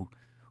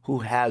 who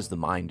has the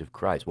mind of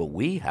Christ? Well,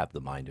 we have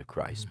the mind of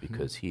Christ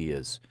because He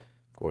is,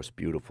 of course,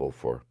 beautiful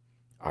for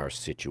our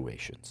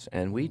situations.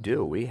 And we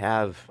do. We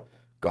have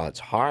God's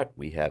heart.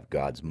 We have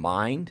God's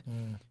mind.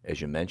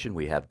 As you mentioned,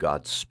 we have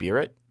God's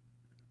Spirit.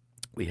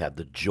 We have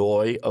the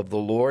joy of the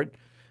Lord.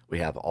 We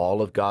have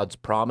all of God's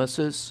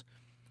promises.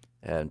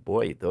 And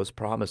boy, those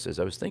promises,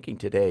 I was thinking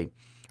today,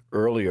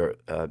 earlier,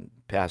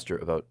 Pastor,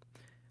 about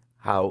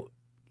how,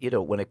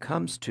 when it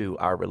comes to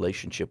our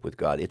relationship with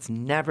God, it's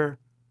never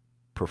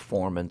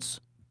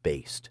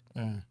performance-based.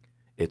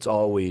 It's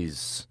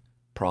always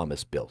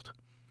promise-built.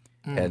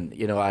 And,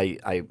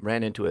 I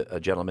ran into a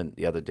gentleman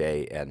the other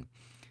day, and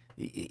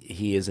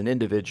he is an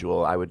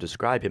individual. I would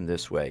describe him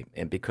this way,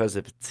 and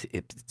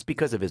it's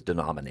because of his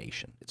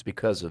denomination. It's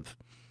because of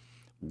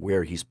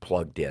where he's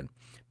plugged in.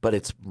 But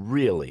it's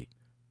really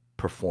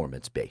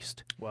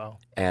performance-based. Wow.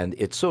 And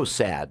it's so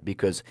sad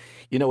because,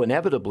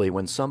 inevitably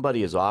when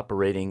somebody is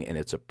operating and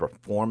it's a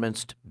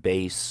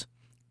performance-based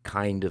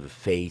kind of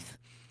faith,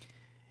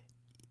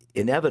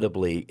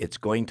 inevitably it's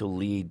going to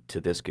lead to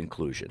this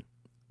conclusion.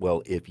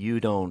 Well, if you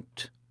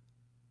don't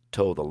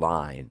toe the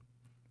line,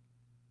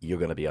 you're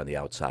going to be on the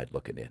outside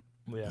looking in.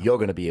 Yeah. You're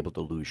going to be able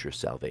to lose your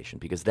salvation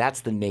because that's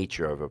the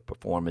nature of a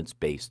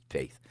performance-based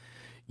faith.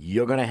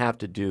 You're going to have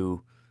to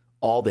do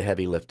all the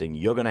heavy lifting.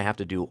 You're going to have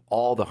to do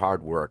all the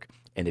hard work.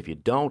 And if you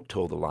don't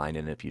toe the line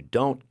and if you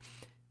don't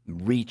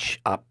reach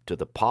up to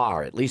the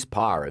par, at least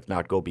par, if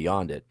not go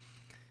beyond it,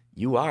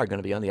 you are going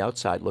to be on the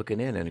outside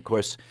looking in. And of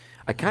course,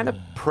 I kind of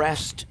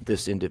pressed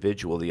this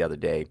individual the other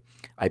day.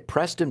 I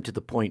pressed him to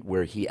the point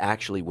where he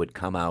actually would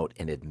come out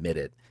and admit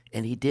it.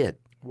 And he did.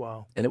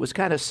 Wow. And it was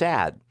kind of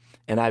sad.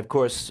 And I, of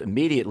course,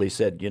 immediately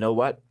said, you know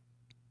what?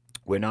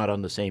 We're not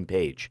on the same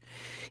page.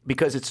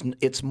 Because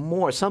it's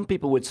more, some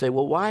people would say,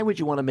 well, why would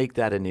you want to make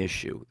that an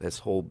issue? This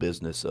whole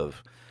business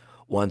of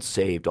once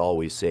saved,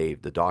 always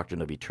saved, the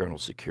doctrine of eternal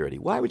security.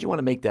 Why would you want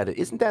to make that?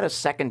 Isn't that a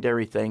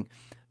secondary thing?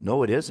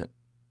 No, it isn't.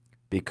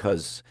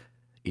 Because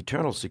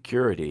eternal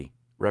security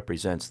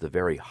represents the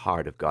very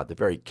heart of God, the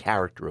very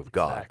character of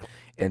God. Exactly.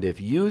 And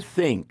if you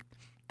think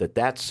that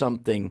that's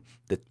something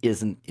that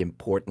isn't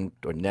important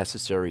or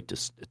necessary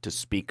to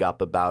speak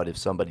up about if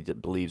somebody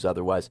that believes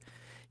otherwise,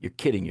 you're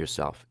kidding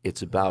yourself.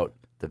 It's about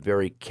the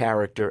very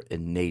character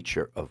and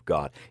nature of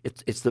God.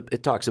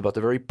 It talks about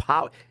the very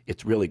power.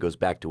 It really goes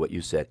back to what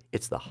you said.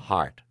 It's the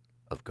heart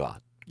of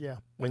God. Yeah.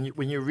 When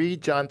you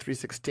read John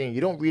 3:16,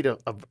 you don't read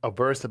a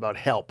verse about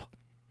help.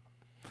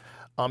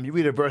 You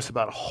read a verse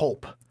about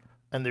hope.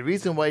 And the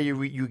reason why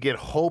you get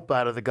hope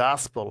out of the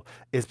gospel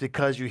is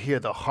because you hear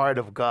the heart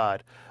of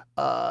God.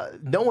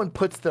 No one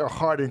puts their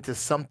heart into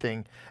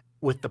something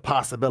with the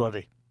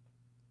possibility.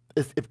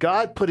 If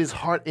God put his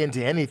heart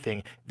into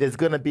anything, there's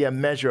going to be a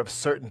measure of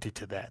certainty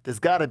to that. There's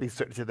got to be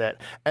certainty to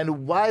that.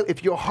 And why,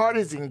 if your heart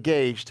is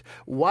engaged,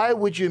 why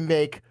would you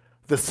make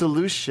the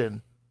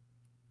solution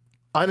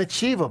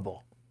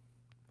unachievable?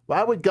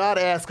 Why would God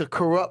ask a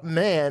corrupt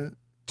man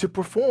to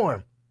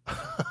perform?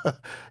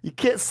 You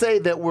can't say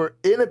that we're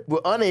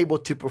unable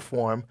to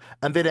perform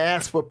and then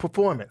ask for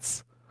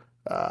performance.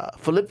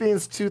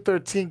 Philippians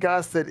 2:13,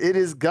 God said, it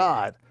is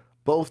God,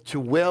 both to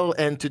will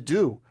and to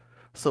do.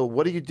 So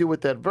what do you do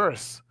with that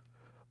verse?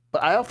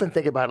 But I often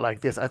think about it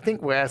like this. I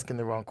think we're asking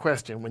the wrong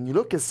question. When you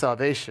look at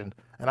salvation,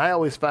 and I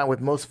always find with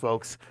most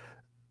folks,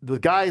 the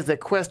guys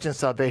that question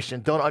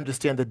salvation don't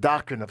understand the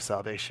doctrine of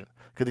salvation.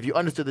 Because if you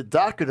understood the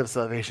doctrine of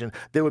salvation,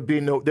 there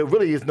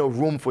really is no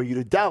room for you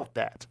to doubt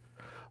that.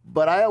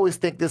 But I always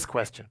think this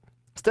question.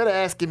 Instead of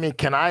asking me,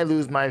 can I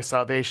lose my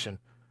salvation?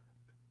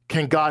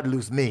 Can God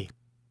lose me?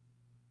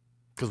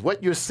 Because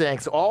what you're saying,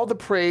 so all the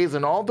praise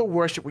and all the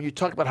worship, when you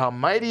talk about how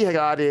mighty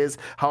God is,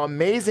 how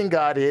amazing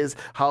God is,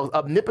 how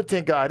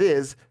omnipotent God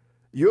is,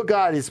 your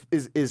God is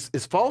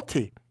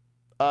faulty.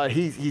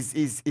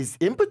 He's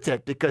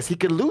impotent because he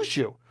can lose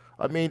you.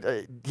 I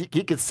mean,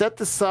 he can set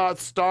the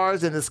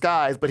stars in the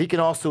skies, but he can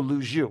also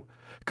lose you.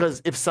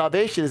 Because if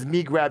salvation is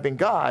me grabbing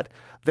God,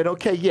 then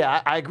okay,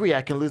 yeah, I agree,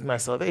 I can lose my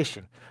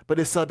salvation. But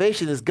if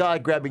salvation is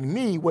God grabbing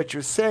me, what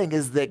you're saying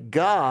is that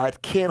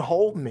God can't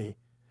hold me.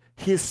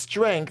 His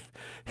strength,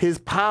 his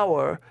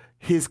power,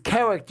 his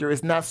character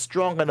is not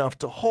strong enough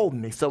to hold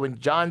me. So in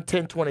John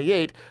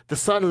 10:28, the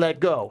Son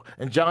let go.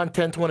 In John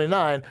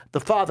 10:29,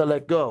 the Father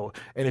let go.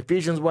 In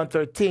Ephesians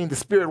 1:13, the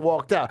Spirit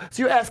walked out.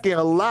 So you're asking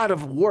a lot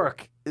of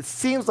work. It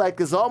seems like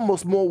there's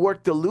almost more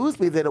work to lose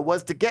me than it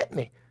was to get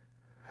me.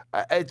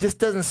 It just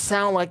doesn't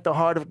sound like the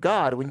heart of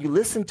God. When you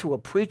listen to a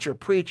preacher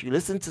preach, you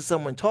listen to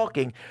someone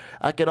talking,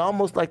 I can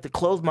almost like to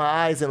close my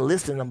eyes and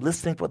listen. I'm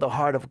listening for the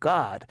heart of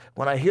God.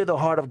 When I hear the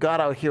heart of God,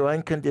 I'll hear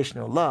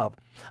unconditional love.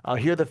 I'll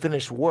hear the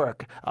finished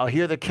work. I'll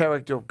hear the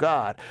character of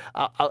God.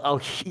 I'll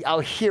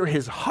hear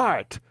his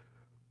heart.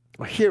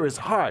 I'll hear his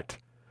heart.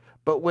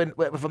 But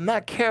if I'm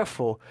not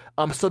careful,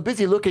 I'm so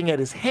busy looking at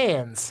his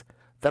hands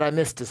that I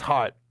missed his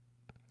heart.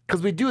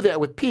 Because we do that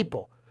with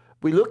people.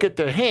 We look at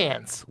their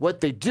hands,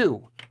 what they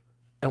do,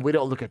 and we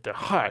don't look at their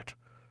heart.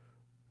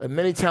 And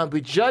many times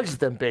we judge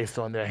them based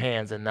on their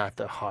hands and not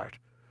their heart.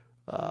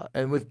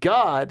 And with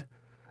God,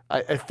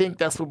 I think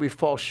that's where we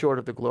fall short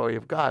of the glory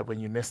of God.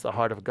 When you miss the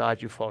heart of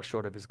God, you fall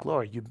short of his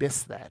glory. You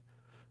miss that.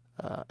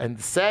 And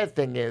the sad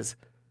thing is,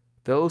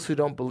 those who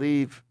don't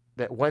believe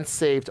that once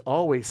saved,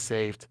 always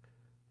saved,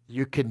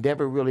 you can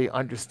never really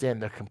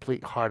understand the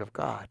complete heart of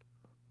God.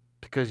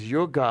 Because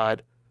your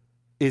God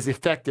is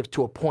effective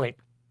to a point.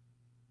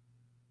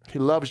 He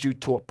loves you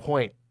to a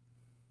point.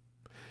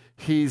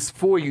 He's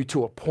for you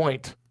to a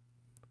point.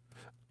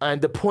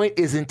 And the point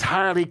is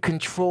entirely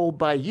controlled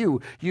by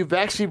you. You've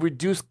actually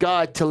reduced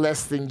God to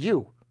less than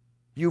you.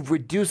 You've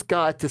reduced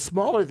God to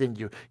smaller than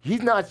you.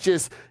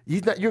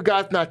 Your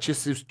God's not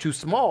just too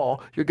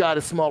small. Your God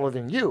is smaller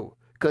than you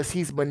because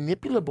he's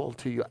manipulable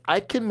to you.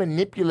 I can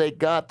manipulate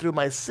God through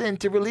my sin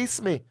to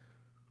release me.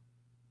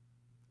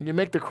 You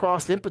make the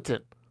cross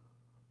impotent.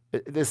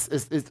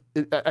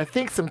 I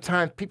think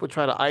sometimes people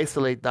try to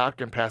isolate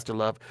doctrine, Pastor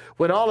Love,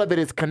 when all of it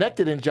is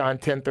connected in John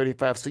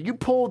 10:35. So you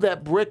pull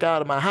that brick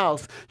out of my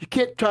house, you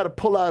can't try to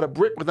pull out a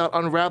brick without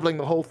unraveling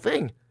the whole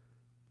thing.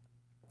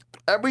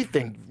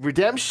 Everything,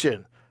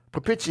 redemption,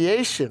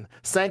 propitiation,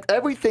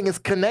 everything is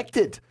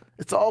connected.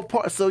 It's all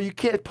part. So you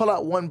can't pull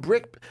out one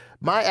brick.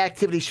 My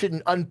activity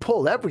shouldn't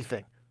unpull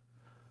everything.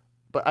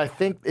 But I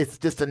think it's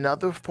just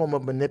another form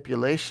of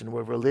manipulation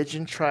where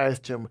religion tries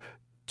to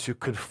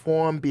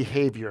conform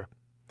behavior,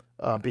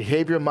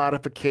 behavior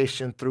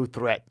modification through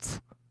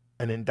threats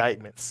and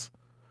indictments.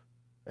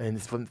 And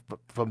it's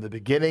from the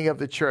beginning of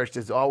the church,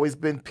 there's always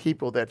been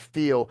people that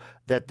feel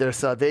that their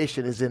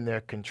salvation is in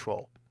their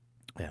control.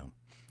 Yeah.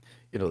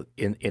 You know,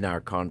 in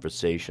our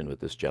conversation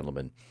with this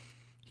gentleman,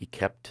 he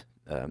kept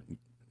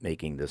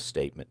making this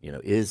statement, you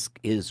know, is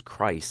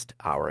Christ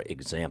our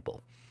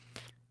example?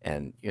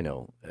 And, you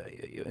know,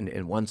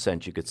 in one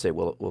sense you could say,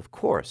 well, of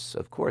course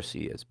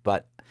he is.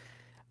 But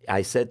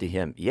I said to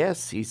him,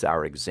 yes, he's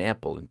our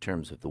example in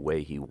terms of the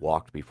way he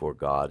walked before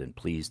God and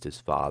pleased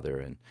his Father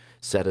and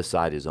set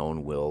aside his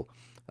own will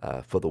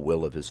for the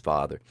will of his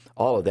Father.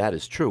 All of that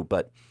is true.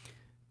 But,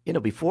 you know,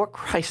 before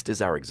Christ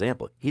is our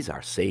example, he's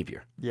our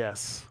Savior.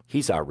 Yes.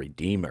 He's our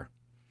Redeemer.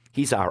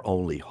 He's our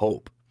only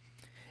hope.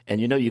 And,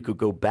 you know, you could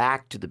go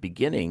back to the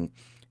beginning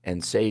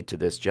and say to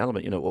this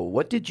gentleman, you know, well,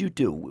 what did you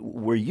do?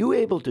 Were you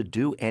able to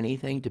do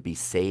anything to be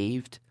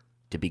saved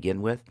to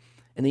begin with?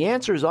 And the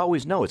answer is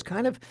always no. It's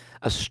kind of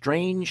a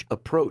strange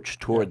approach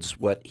towards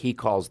what he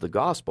calls the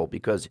gospel,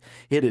 because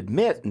he'd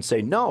admit and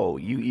say, no,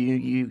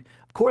 you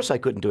of course I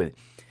couldn't do it.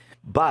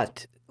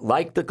 But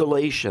like the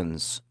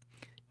Galatians,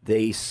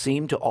 they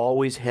seem to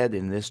always head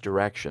in this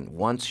direction.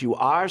 Once you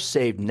are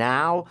saved,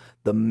 now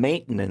the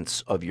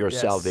maintenance of your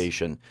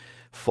salvation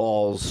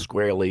falls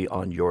squarely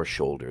on your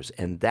shoulders.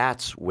 And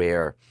that's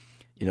where,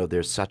 you know,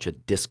 there's such a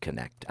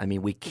disconnect. I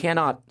mean, we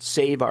cannot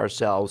save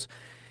ourselves.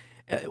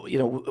 You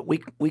know,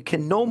 we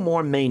can no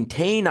more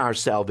maintain our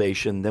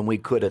salvation than we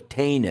could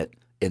attain it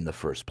in the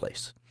first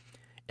place.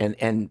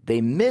 And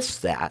they miss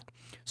that,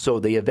 so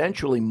they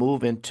eventually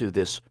move into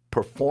this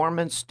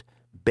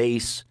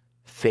performance-based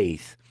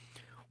faith,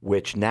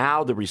 which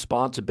now the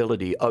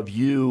responsibility of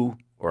you,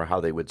 or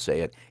how they would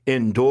say it,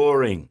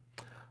 enduring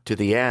to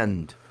the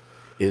end,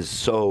 is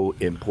so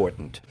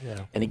important.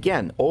 Yeah. And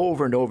again,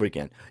 over and over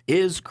again,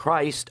 is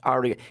Christ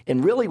our...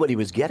 And really what he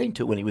was getting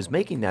to when he was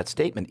making that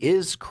statement,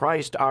 is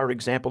Christ our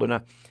example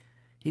enough?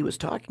 He was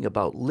talking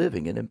about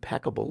living an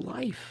impeccable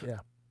life. Yeah.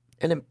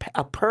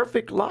 A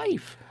perfect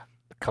life.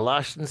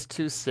 Colossians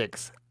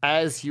 2:6,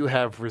 as you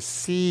have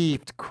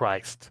received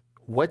Christ.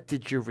 What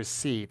did you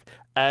receive?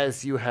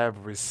 As you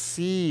have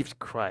received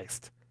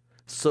Christ,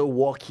 so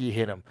walk ye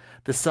in him.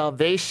 The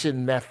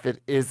salvation method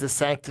is the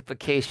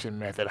sanctification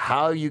method.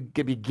 How you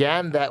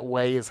began that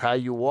way is how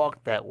you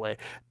walk that way.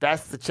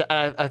 That's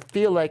I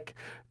feel like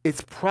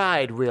it's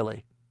pride,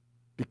 really,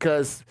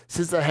 because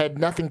since I had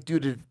nothing to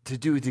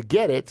do to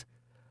get it,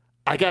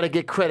 I got to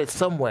get credit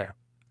somewhere.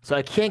 So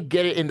I can't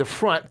get it in the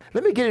front.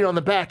 Let me get it on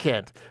the back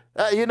end.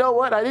 You know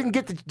what? I didn't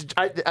get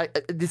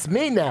it's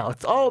me now.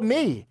 It's all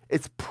me.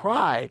 It's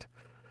pride.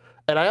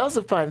 And I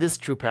also find this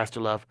true,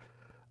 Pastor Love.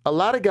 A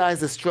lot of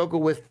guys that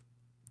struggle with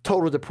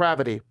total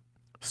depravity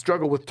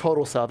struggle with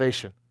total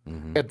salvation.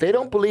 Mm-hmm. If they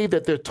don't believe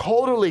that they're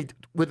totally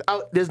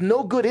there's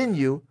no good in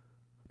you,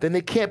 then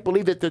they can't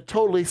believe that they're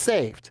totally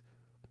saved.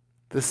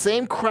 The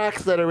same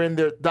cracks that are in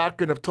their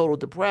doctrine of total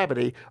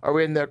depravity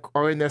are in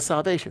their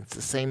salvation. It's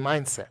the same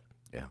mindset.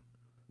 Yeah,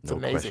 it's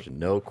amazing. Question,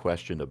 no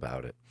question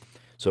about it.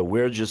 So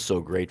we're just so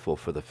grateful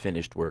for the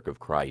finished work of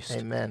Christ.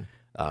 Amen.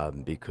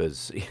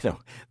 Because, you know,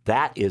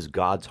 that is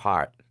God's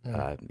heart.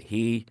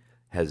 He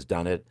has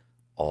done it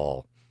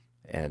all.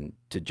 And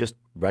to just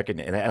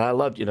recognize, and I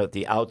loved, you know, at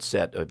the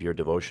outset of your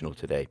devotional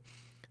today,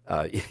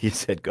 you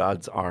said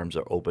God's arms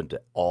are open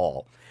to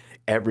all.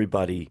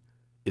 Everybody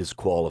is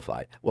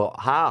qualified. Well,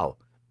 how?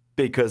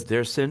 Because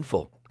they're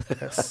sinful.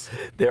 Yes.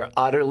 They're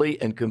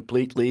utterly and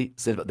completely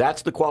sinful.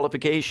 That's the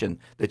qualification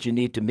that you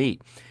need to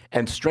meet.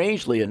 And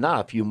strangely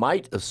enough, you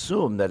might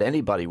assume that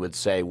anybody would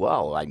say,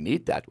 well, I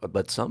meet that.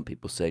 But some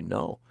people say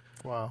no.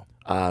 Wow.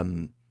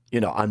 You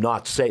know, I'm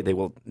not saying, they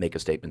will make a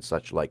statement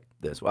such like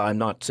this. Well, I'm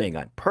not saying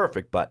I'm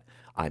perfect, but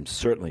I'm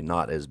certainly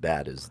not as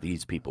bad as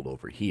these people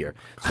over here.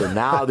 So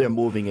now they're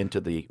moving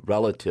into the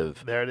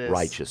relative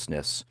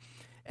righteousness.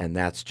 And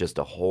that's just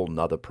a whole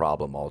nother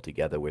problem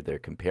altogether, where they're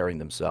comparing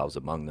themselves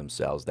among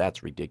themselves.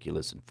 That's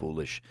ridiculous and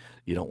foolish.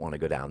 You don't want to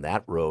go down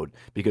that road,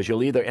 because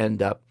you'll either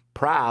end up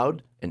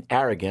proud and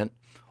arrogant,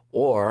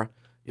 or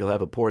you'll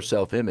have a poor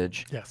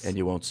self-image, and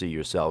you won't see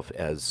yourself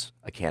as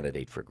a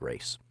candidate for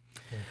grace.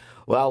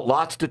 Well,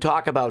 lots to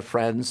talk about,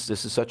 friends.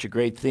 This is such a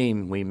great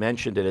theme. We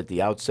mentioned it at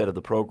the outset of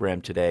the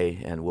program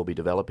today, and we'll be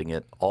developing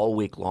it all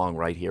week long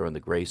right here in the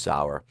Grace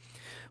Hour.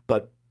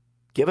 But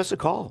give us a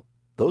call.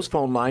 Those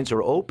phone lines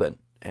are open,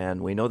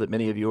 and we know that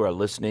many of you are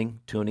listening,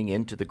 tuning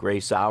into the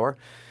Grace Hour.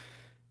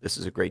 This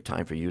is a great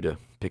time for you to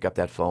pick up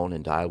that phone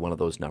and dial one of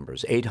those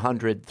numbers.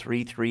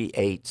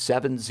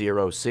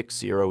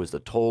 800-338-7060 is the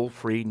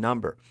toll-free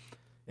number.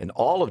 in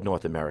all of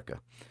North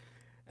America.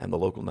 And the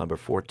local number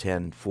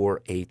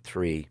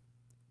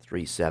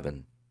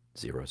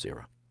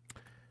 410-483-3700.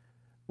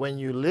 When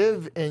you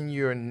live in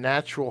your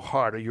natural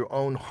heart or your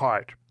own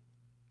heart,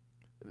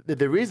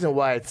 the reason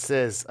why it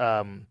says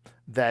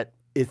that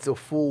it's a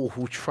fool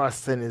who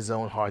trusts in his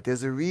own heart,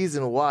 there's a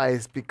reason why.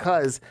 It's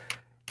because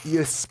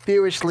you're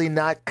spiritually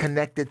not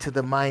connected to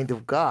the mind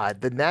of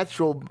God. The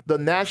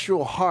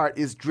natural heart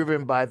is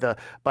driven by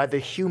the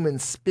human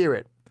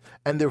spirit,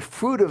 and the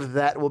fruit of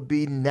that will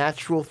be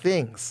natural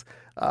things.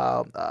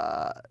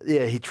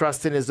 He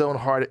trusts in his own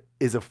heart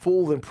is a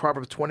fool in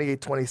Proverbs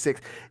 28:26.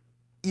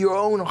 Your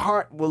own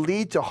heart will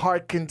lead to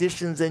heart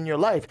conditions in your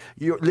life.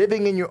 You're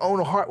living in your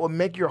own heart will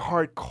make your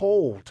heart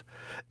cold.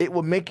 It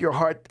will make your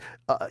heart,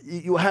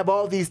 you'll have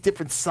all these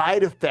different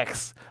side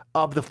effects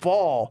of the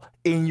fall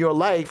in your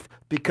life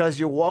because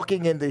you're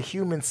walking in the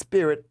human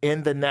spirit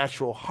in the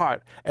natural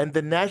heart. And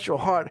the natural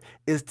heart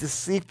is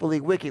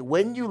deceitfully wicked.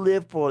 When you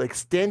live for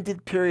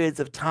extended periods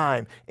of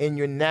time in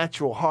your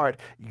natural heart,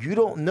 you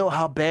don't know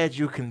how bad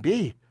you can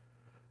be.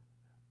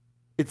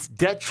 It's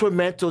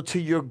detrimental to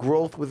your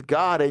growth with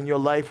God and your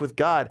life with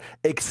God.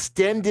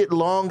 Extended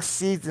long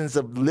seasons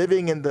of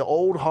living in the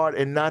old heart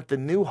and not the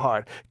new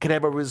heart can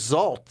have a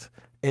result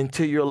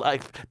into your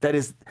life that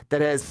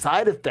has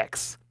side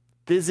effects,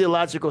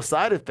 physiological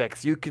side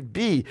effects. You could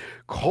be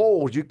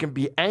cold, you can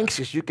be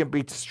anxious, you can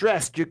be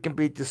stressed, you can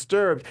be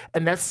disturbed,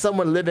 and that's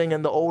someone living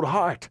in the old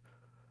heart.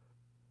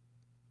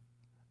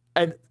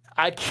 And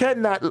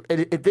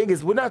the thing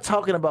is, we're not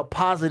talking about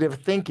positive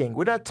thinking.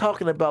 We're not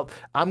talking about,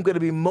 I'm going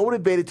to be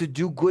motivated to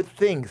do good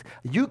things.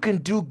 You can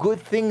do good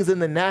things in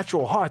the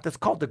natural heart. That's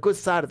called the good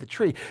side of the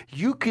tree.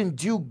 You can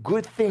do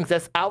good things.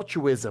 That's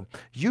altruism.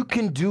 You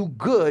can do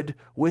good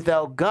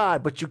without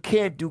God, but you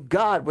can't do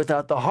God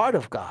without the heart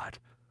of God.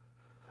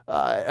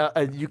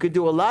 You can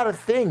do a lot of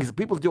things.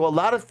 People do a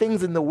lot of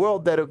things in the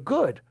world that are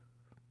good.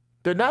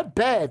 They're not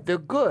bad. They're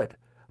good.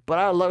 But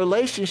our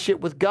relationship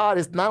with God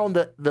is not on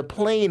the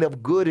plane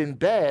of good and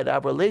bad. Our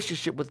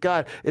relationship with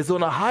God is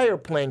on a higher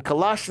plane.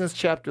 Colossians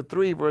chapter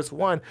 3, verse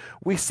 1,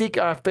 we seek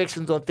our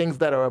affections on things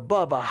that are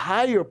above, a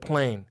higher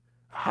plane,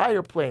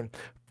 higher plane.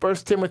 1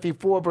 Timothy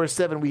 4, verse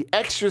 7, we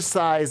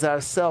exercise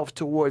ourselves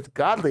towards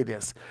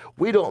godliness.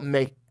 We don't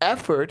make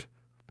effort.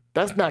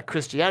 That's not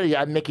Christianity.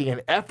 I'm making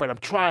an effort. I'm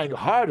trying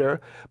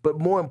harder. But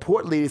more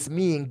importantly, it's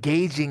me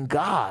engaging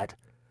God.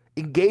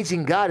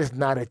 Engaging God is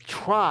not a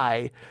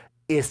try.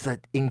 It's an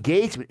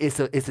engagement. It's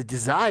a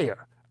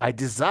desire. I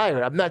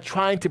desire. I'm not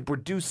trying to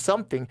produce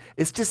something.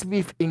 It's just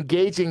me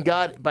engaging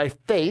God by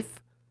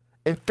faith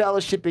and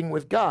fellowshipping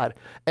with God.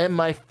 And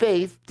my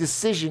faith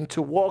decision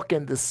to walk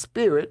in the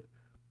Spirit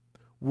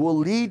will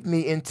lead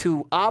me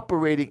into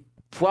operating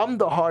from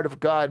the heart of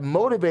God,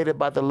 motivated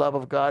by the love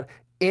of God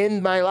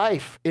in my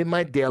life, in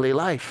my daily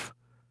life.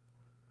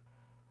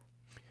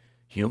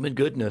 Human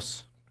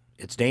goodness,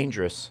 it's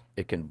dangerous.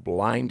 It can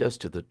blind us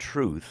to the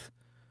truth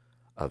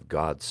of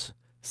God's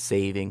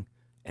saving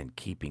and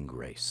keeping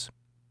grace.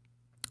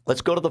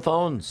 Let's go to the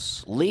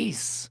phones.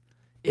 Lise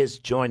is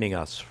joining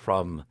us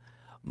from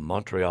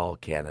Montreal,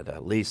 Canada.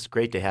 Lise,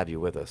 great to have you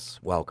with us.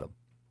 Welcome.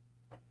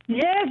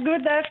 Yes,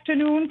 good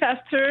afternoon,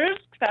 pastors,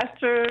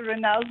 Pastor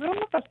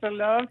Renaldo, Pastor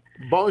Love.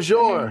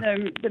 Bonjour.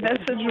 And, the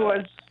message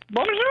was,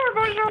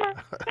 bonjour.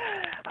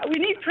 We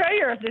need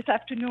prayers this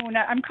afternoon.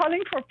 I'm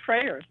calling for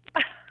prayers.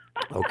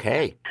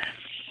 Okay.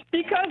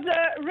 Because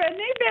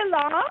René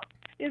Bellan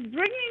is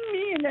bringing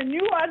me in a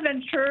new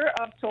adventure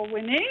of soul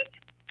winning.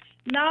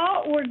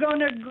 Now we're going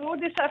to go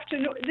this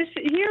afternoon.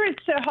 Here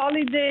it's a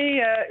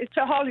holiday. It's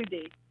a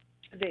holiday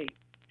today.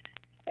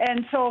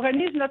 And so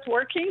René's not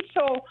working.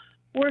 So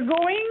we're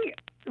going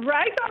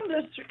right on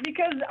the street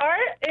because our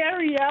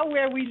area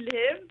where we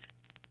live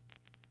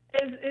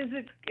is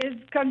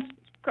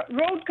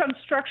road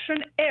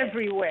construction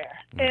everywhere.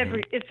 Mm-hmm.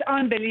 It's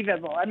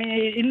unbelievable. I mean,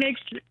 it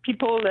makes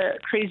people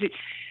crazy.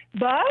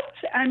 But,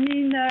 I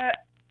mean,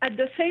 at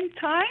the same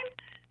time,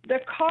 the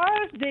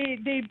cars, they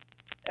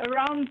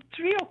around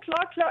 3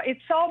 o'clock,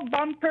 it's all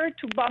bumper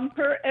to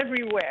bumper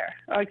everywhere,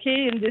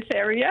 okay, in this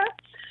area.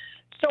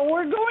 So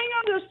we're going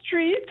on the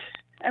street,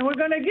 and we're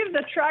going to give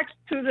the tracks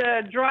to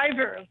the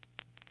drivers.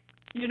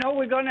 You know,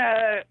 we're going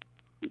to,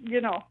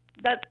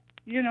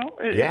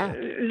 Yeah.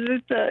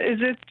 Is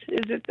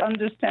it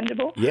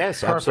understandable?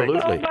 Yes,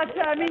 absolutely. So, but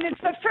I mean,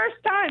 it's the first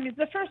time. It's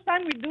the first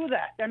time we do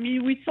that. I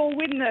mean, we soul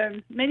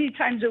win many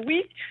times a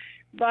week,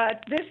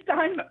 but this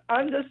time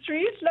on the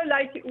streets,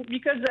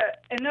 because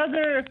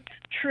another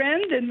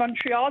trend in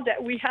Montreal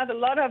that we have a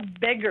lot of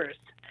beggars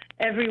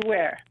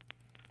everywhere,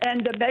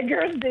 and the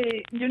beggars,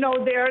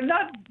 they're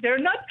not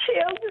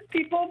killed.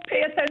 People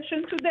pay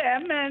attention to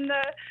them, and.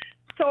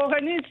 So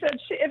René said,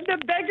 if the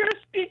beggars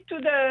speak to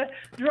the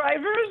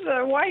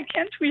drivers, why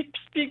can't we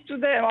speak to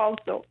them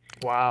also?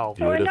 Wow.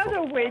 So Beautiful.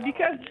 another way,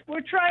 because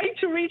we're trying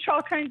to reach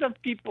all kinds of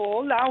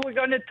people. Now we're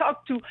going to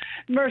talk to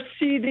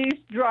Mercedes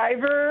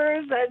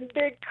drivers and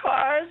big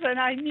cars, and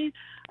I need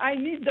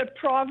the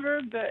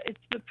proverb.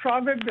 It's the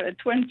proverb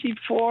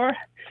 24.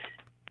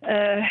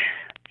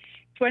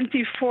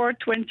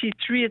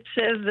 24:23, it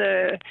says,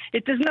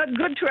 it is not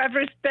good to have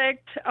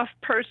respect of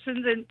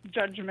persons in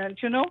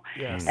judgment, you know?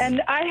 Yes.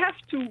 And I have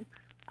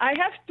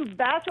to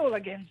battle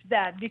against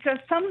that, because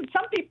some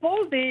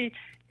people, they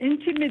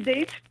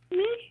intimidate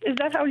me. Is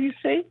that how you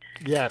say?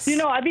 Yes. You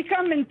know, I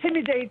become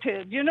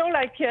intimidated, you know,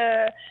 like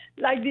the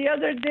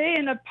other day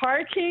in a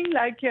parking,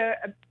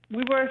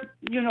 we were,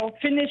 you know,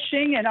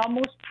 finishing and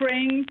almost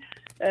praying,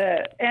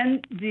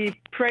 and the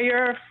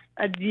prayer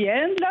at the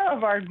end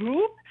of our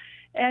group,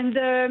 and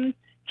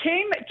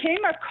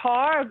came a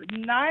car,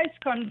 nice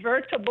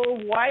convertible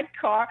white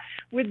car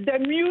with the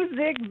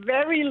music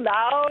very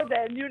loud,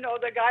 and you know,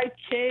 the guy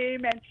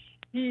came and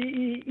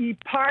he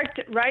parked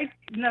right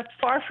not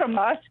far from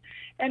us,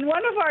 and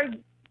one of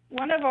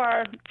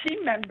our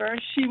team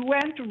members, she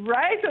went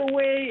right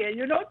away,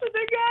 you know, to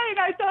the guy, and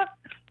I thought,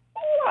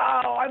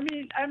 wow, I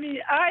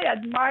mean, I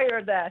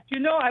admire that, you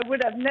know. I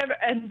would have never,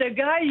 and the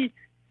guy,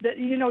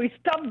 you know, he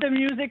stopped the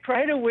music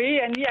right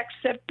away and he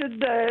accepted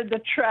the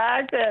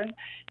track, and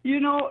you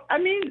know, I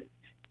mean,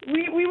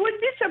 we would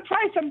be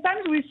surprised.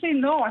 Sometimes we say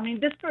no. I mean,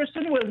 this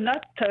person will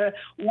not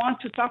want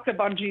to talk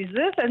about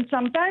Jesus, and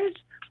sometimes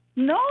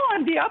no,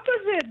 and the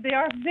opposite. They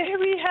are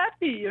very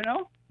happy, you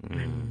know.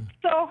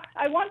 So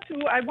I want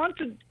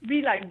to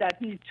be like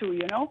that, me too,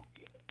 you know.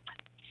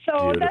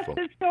 So Beautiful.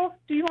 that's it. So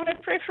do you want to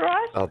pray for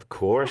us? Of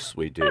course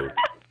we do.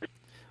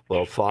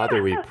 Well,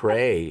 Father, we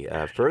pray.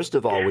 First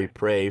of all, we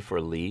pray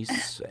for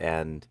Lise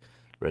and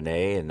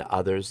Renee and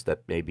others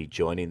that may be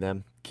joining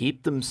them.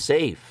 Keep them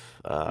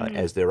safe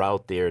as they're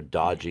out there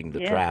dodging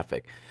the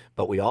traffic.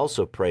 But we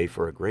also pray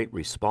for a great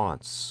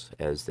response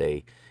as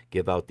they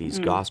give out these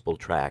gospel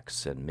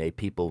tracts, and may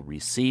people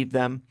receive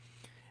them,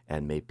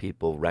 and may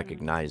people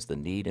recognize the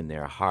need in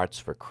their hearts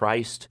for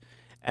Christ.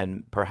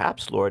 And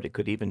perhaps, Lord, it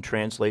could even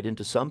translate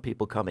into some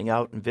people coming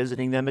out and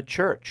visiting them at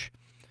church.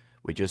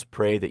 We just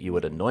pray that you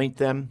would anoint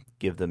them,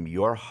 give them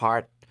your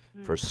heart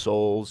for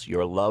souls,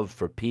 your love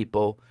for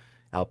people,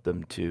 help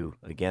them to,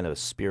 again, a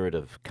spirit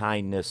of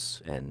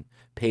kindness and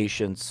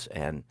patience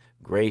and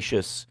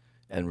gracious,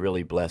 and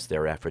really bless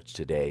their efforts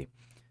today.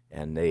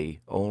 And they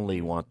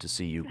only want to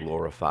see you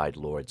glorified,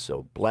 Lord.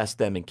 So bless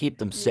them and keep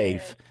them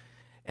safe,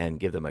 and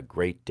give them a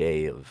great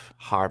day of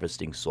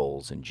harvesting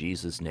souls. In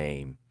Jesus'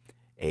 name,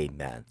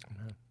 amen.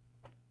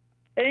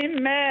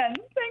 Amen.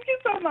 Thank you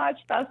so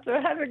much,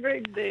 Pastor. Have a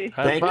great day.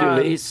 Thank you,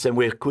 Lise. And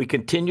we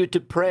continue to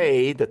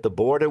pray that the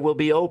border will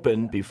be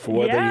open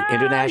before the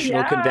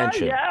International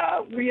Convention.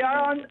 Yeah, we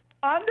are on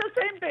the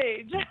same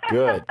page.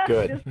 Good,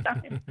 good. This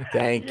time.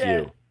 Thank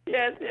you.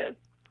 Yes.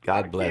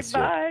 God bless you.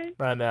 Bye.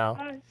 Bye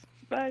now.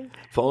 Bye.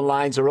 Phone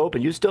lines are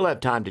open. You still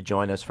have time to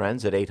join us,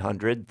 friends, at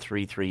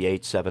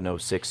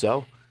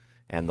 800-338-7060.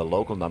 And the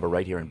local number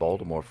right here in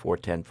Baltimore,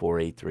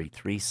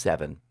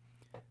 410-483-3700.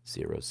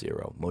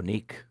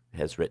 Monique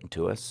has written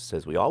to us,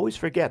 says, we always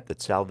forget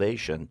that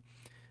salvation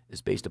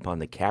is based upon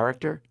the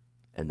character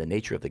and the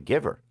nature of the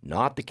giver,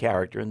 not the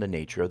character and the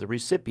nature of the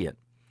recipient.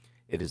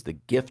 It is the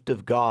gift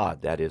of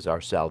God that is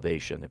our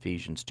salvation,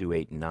 Ephesians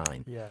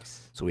 2:8-9.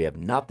 Yes. So we have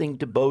nothing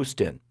to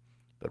boast in,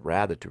 but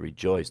rather to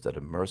rejoice that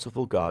a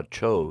merciful God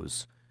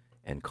chose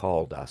and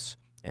called us,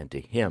 and to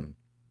him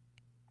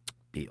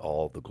be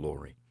all the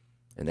glory.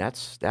 And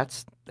that's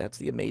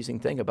the amazing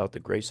thing about the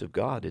grace of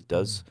God. It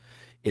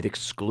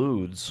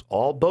excludes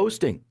all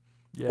boasting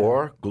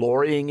or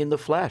glorying in the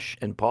flesh.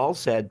 And Paul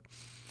said,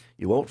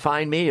 you won't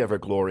find me ever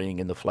glorying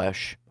in the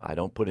flesh. I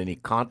don't put any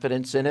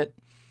confidence in it,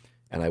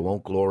 and I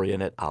won't glory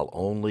in it. I'll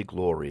only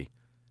glory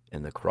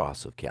in the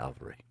cross of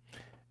Calvary.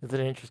 Isn't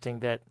it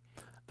interesting that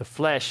the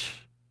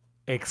flesh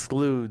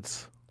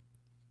excludes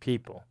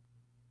people,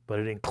 but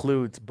it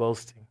includes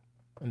boasting,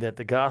 and that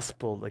the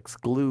gospel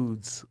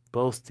excludes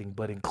boasting,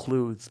 but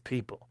includes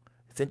people?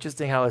 It's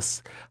interesting how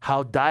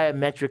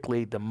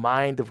diametrically the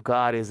mind of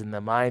God is in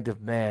the mind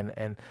of man,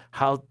 and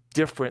how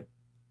different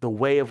the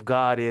way of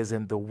God is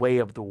in the way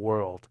of the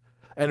world.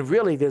 And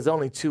really, there's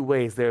only two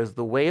ways. There's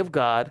the way of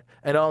God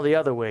and all the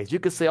other ways. You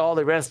could say all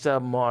the rest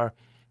of them are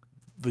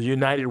the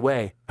united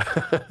way.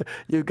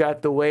 You've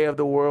got the way of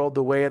the world,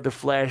 the way of the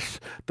flesh,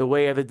 the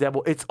way of the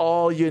devil. It's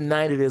all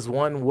united as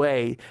one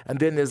way. And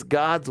then there's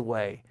God's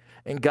way.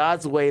 And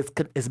God's way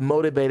is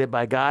motivated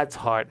by God's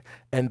heart.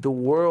 And the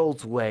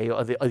world's way,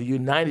 or the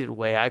united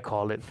way, I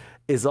call it,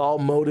 is all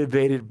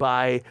motivated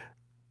by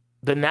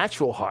the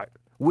natural heart,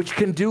 which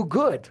can do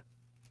good.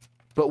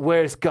 But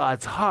where's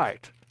God's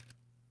heart?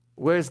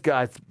 Where's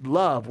God's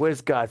love?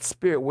 Where's God's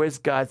spirit? Where's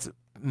God's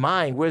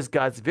mind? Where's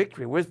God's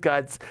victory? Where's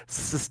God's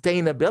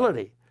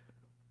sustainability?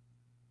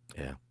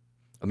 Yeah.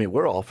 I mean,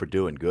 we're all for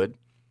doing good,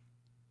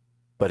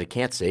 but it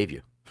can't save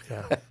you.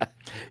 Yeah.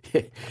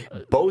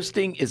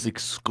 Boasting is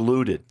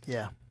excluded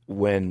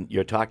when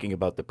you're talking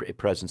about the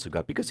presence of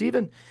God. Because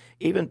even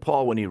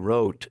Paul, when he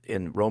wrote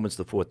in Romans,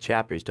 the 4th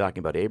chapter, he's talking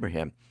about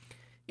Abraham.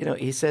 You know,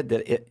 he said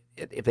that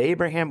if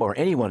Abraham or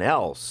anyone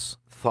else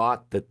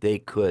thought that they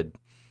could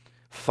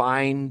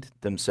find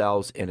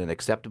themselves in an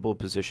acceptable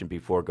position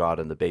before God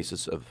on the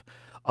basis of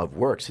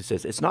works, he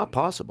says it's not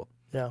possible.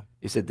 Yeah.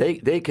 He said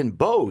they can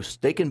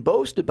boast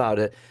about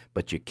it,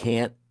 but you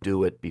can't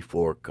do it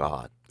before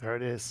God. There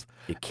it is.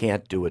 You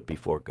can't do it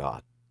before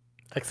God.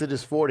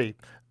 Exodus 40,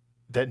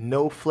 that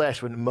no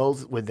flesh, when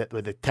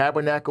the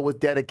tabernacle was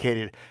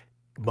dedicated,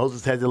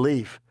 Moses had to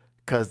leave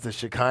because the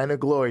Shekinah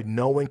glory,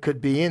 no one could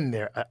be in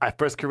there.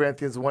 1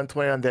 Corinthians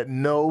 1:21, that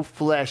no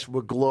flesh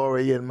will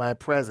glory in my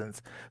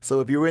presence. So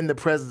if you're in the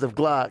presence of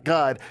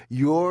God,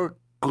 your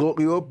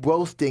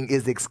boasting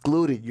is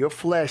excluded. Your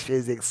flesh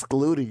is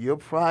excluded. Your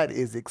pride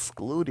is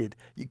excluded.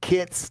 You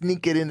can't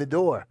sneak it in the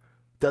door.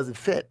 Doesn't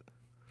fit.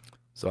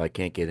 So I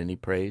can't get any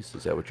praise?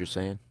 Is that what you're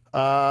saying?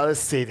 Let's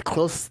see. The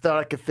closest that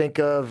I can think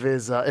of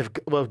is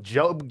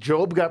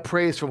Job got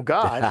praise from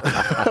God.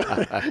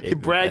 He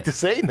bragged to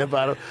Satan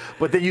about it,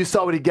 but then you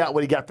saw what he got.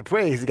 What he got the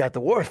praise, he got the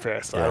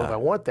warfare. So I don't know if I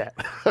want that.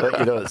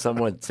 But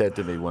someone said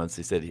to me once.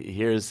 He said,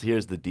 "Here's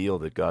the deal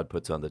that God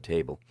puts on the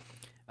table.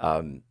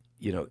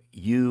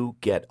 You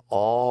get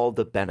all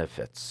the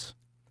benefits,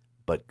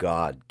 but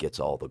God gets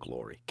all the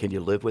glory. Can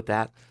you live with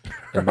that?"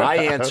 And my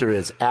answer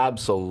is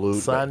absolutely.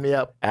 Sign me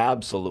up.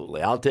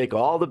 Absolutely. I'll take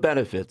all the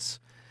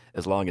benefits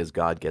as long as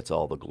God gets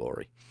all the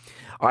glory.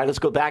 All right, let's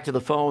go back to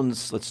the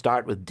phones. Let's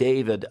start with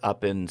David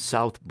up in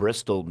South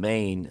Bristol,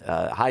 Maine.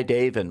 Hi,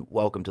 Dave, and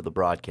welcome to the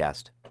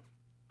broadcast.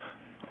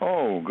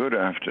 Oh, good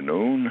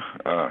afternoon.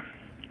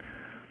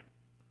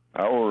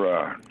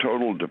 Our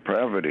total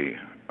depravity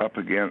up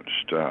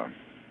against the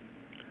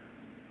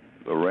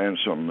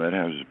ransom that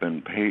has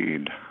been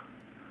paid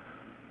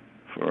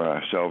for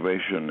our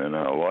salvation in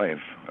our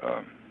life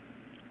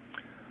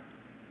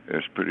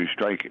is pretty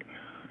striking.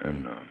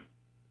 And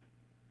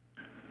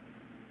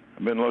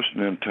I've been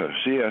listening to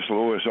C.S.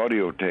 Lewis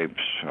audio tapes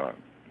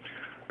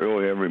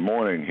early every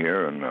morning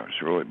here, and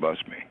it's really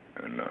buzzed me.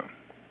 And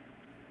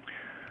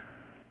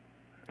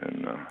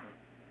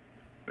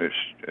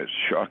it's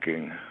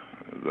shocking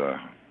the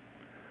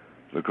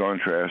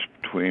contrast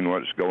between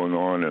what's going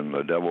on in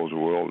the devil's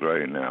world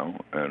right now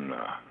and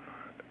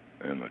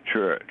the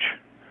church.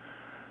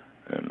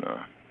 And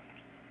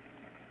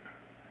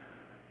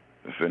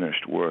the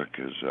finished work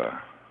is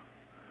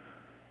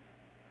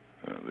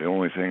the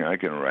only thing I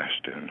can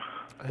rest in.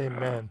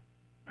 Amen.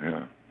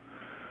 Yeah,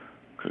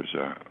 because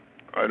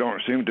I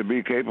don't seem to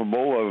be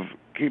capable of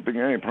keeping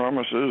any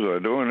promises or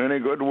doing any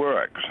good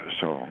works.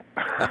 So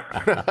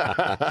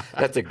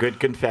That's a good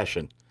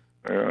confession.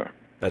 yeah,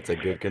 That's a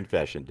good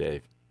confession,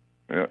 Dave.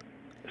 yeah.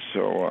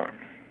 So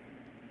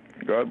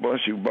God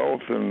bless you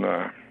both, and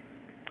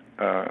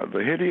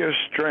the hideous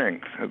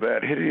strength.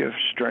 That hideous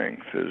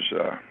strength is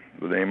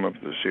the name of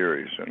the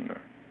series, and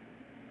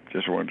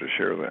just wanted to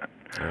share that.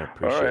 I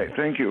appreciate All right, it.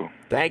 thank you.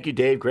 Thank you,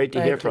 Dave. Great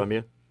to hear from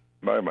you.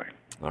 Bye-bye.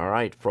 All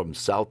right, from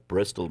South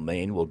Bristol,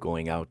 Maine, we're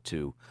going out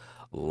to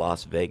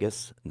Las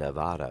Vegas,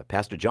 Nevada.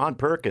 Pastor John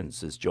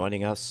Perkins is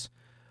joining us.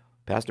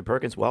 Pastor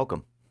Perkins,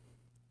 welcome.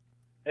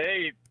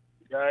 Hey,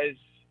 guys.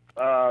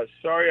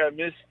 Sorry I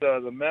missed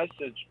the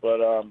message,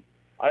 but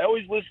I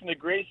always listen to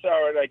Grace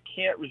Hour, and I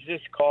can't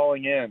resist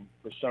calling in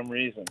for some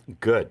reason.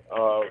 Good.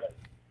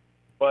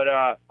 But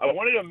I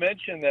wanted to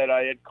mention that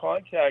I had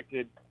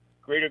contacted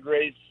Greater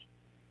Grace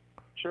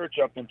Church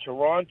up in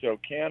Toronto,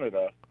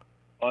 Canada,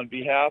 on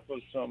behalf of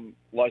some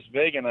Las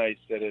Veganites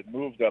that had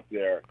moved up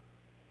there.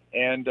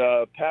 And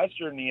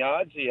Pastor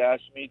Niadzi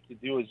asked me to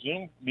do a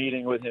Zoom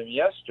meeting with him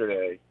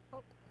yesterday.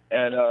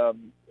 And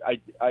I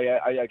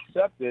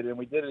accepted, and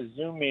we did a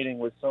Zoom meeting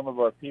with some of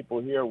our people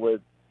here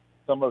with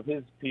some of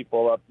his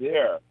people up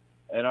there.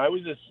 And I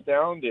was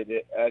astounded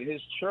at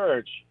his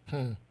church.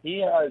 He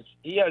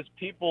has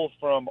people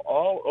from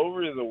all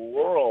over the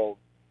world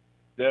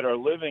that are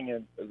living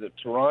in the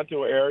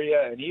Toronto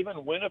area, and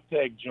even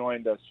Winnipeg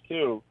joined us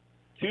too.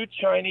 2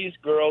 Chinese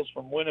girls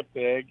from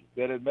Winnipeg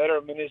that had met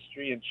our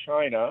ministry in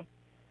China.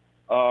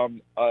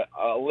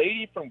 A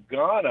lady from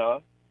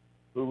Ghana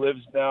who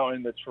lives now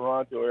in the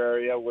Toronto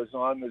area was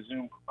on the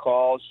Zoom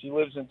call. She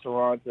lives in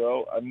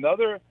Toronto.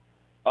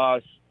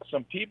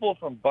 Some people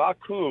from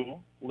Baku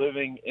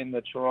living in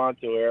the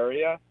Toronto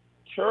area,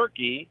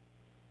 Turkey,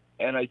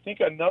 and I think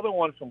another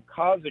one from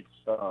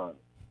Kazakhstan.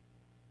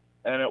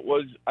 And I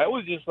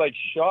was just like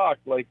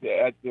shocked,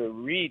 at the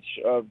reach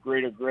of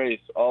Greater Grace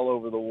all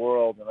over the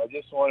world. And I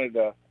just wanted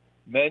to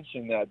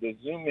mention that the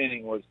Zoom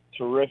meeting was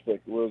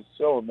terrific. It was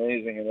so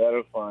amazing and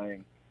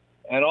edifying.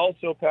 And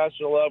also,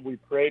 Pastor Love, we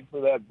prayed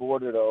for that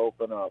border to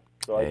open up.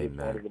 So I just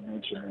wanted to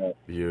mention that.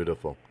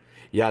 Beautiful.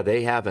 Yeah,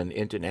 they have an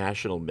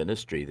international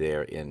ministry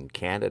there in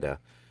Canada.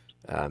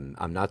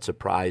 I'm not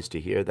surprised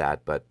to hear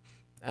that, but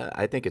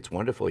I think it's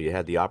wonderful you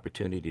had the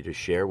opportunity to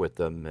share with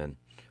them, and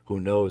who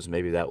knows,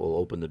 maybe that will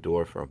open the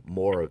door for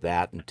more of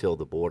that until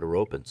the border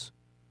opens.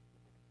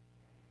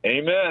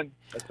 Amen.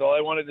 That's all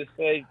I wanted to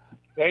say.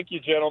 Thank you,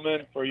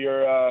 gentlemen, for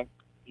your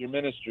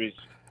ministries.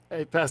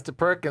 Hey, Pastor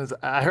Perkins,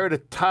 I heard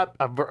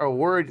a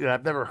word that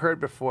I've never heard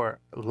before.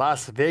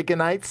 Las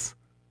Veganites.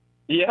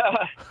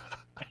 Yeah.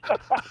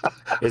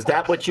 Is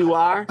that what you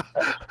are?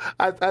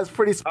 That's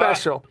pretty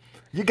special.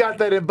 You got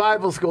that in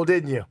Bible school,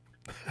 didn't you?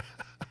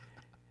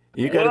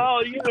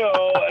 Well,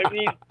 I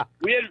mean,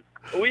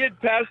 we had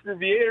Pastor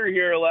Vietor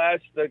here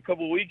a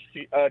couple weeks,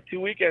 2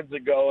 weekends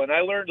ago, and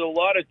I learned a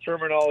lot of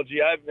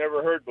terminology I've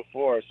never heard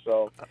before.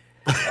 So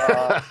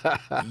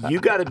You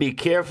got to be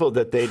careful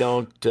that they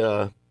don't,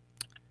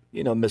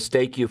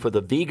 mistake you for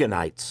the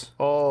veganites.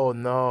 Oh,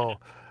 no.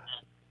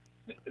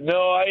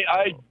 no,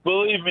 I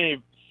believe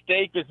me,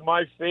 steak is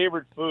my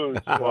favorite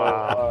food. So,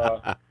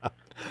 Wow.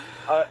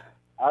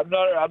 I'm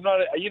not.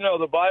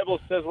 The Bible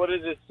says, what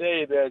does it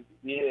say? That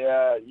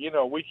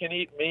we can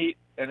eat meat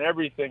and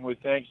everything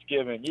with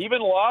Thanksgiving,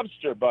 even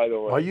lobster, by the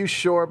way. Are you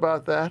sure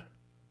about that?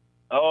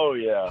 Oh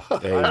yeah,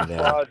 I'm Amen.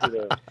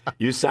 positive.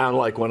 You sound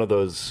like one of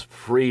those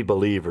free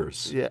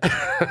believers. Yeah.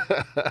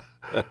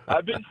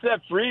 I've been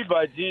set free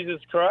by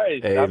Jesus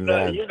Christ. Amen. I'm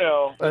not,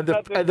 And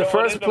nothing the going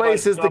first into my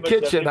place is the stomach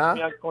that kitchen, makes huh?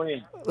 me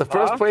unclean. The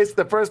first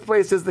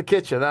place is the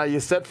kitchen. Huh? You're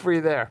set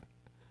free there.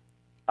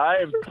 I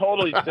am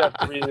totally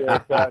set free there,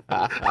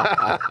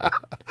 Pastor.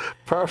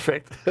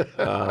 Perfect.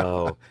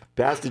 Oh,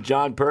 Pastor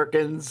John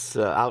Perkins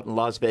out in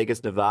Las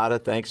Vegas, Nevada.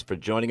 Thanks for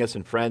joining us.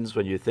 And friends,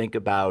 when you think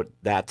about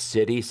that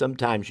city,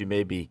 sometimes you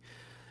may be,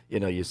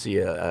 you see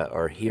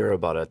or hear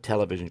about a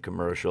television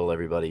commercial.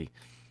 Everybody,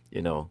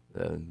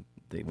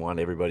 they want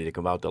everybody to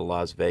come out to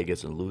Las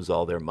Vegas and lose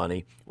all their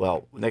money.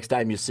 Well, next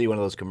time you see one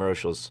of those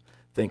commercials,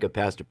 think of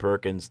Pastor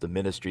Perkins, the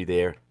ministry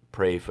there.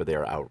 Pray for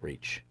their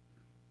outreach.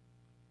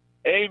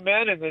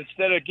 Amen. And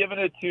instead of giving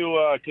it to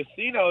a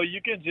casino,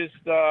 you can just,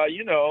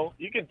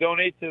 you can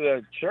donate to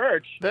the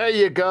church. There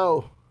you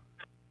go.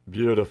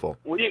 Beautiful.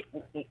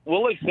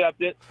 We'll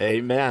accept it.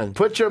 Amen.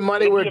 Put your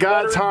money where It'll be a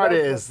God's better heart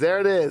investment. is. There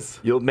it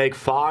is. You'll make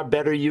far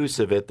better use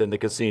of it than the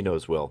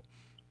casinos will.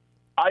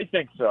 I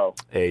think so.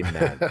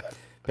 Amen.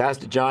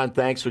 Pastor John,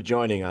 thanks for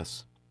joining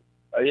us.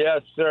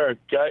 Yes, sir.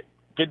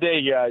 Good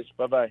day, guys.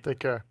 Bye-bye. Take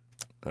care.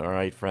 All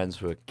right,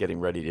 friends, we're getting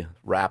ready to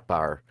wrap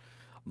our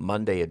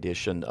Monday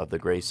edition of the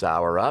Grace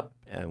Hour up,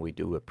 and we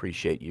do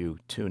appreciate you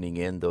tuning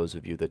in. Those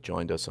of you that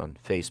joined us on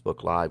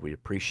Facebook Live, we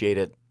appreciate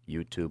it.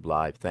 YouTube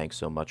Live, thanks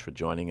so much for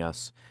joining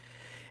us.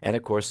 And,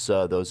 of course,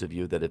 those of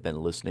you that have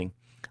been listening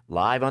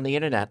live on the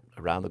internet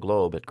around the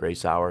globe at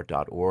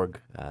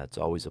gracehour.org. It's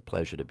always a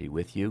pleasure to be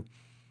with you.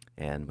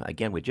 And,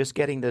 again, we're just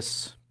getting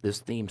this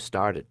theme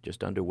started,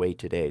 just underway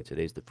today.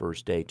 Today's the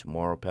first day.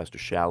 Tomorrow, Pastor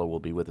Shallow will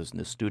be with us in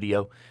the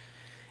studio,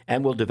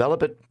 and we'll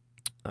develop it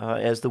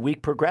as the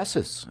week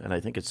progresses. And I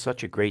think it's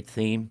such a great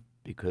theme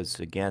because,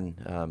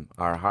 again,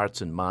 our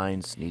hearts and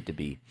minds need to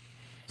be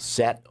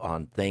set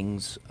on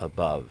things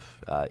above.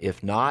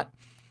 If not,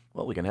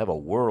 well, we can have a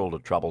world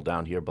of trouble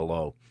down here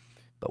below.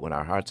 But when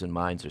our hearts and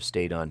minds are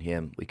stayed on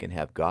Him, we can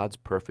have God's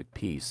perfect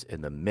peace in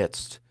the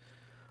midst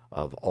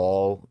of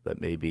all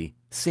that may be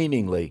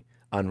seemingly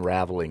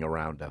unraveling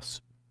around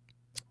us.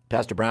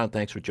 Pastor Brown,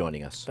 thanks for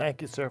joining us.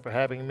 Thank you, sir, for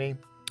having me.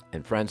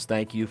 And friends,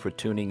 thank you for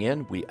tuning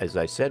in. As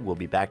I said, we'll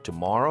be back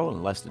tomorrow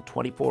in less than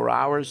 24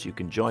 hours. You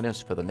can join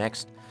us for the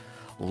next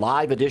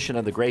live edition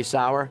of the Grace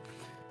Hour.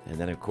 And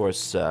then, of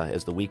course,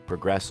 as the week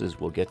progresses,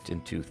 we'll get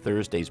into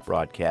Thursday's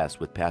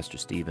broadcast with Pastor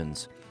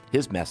Stevens.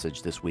 His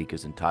message this week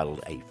is entitled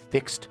A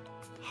Fixed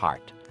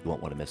Heart. You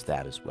won't want to miss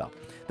that as well.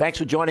 Thanks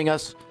for joining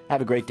us.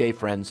 Have a great day,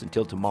 friends.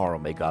 Until tomorrow,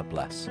 may God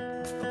bless.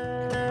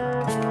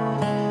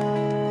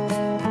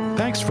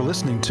 Thanks for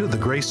listening to The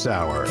Grace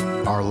Hour.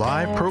 Our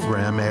live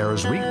program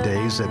airs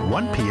weekdays at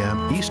 1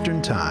 p.m.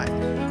 Eastern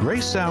Time.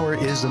 Grace Hour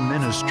is a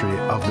ministry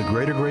of the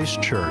Greater Grace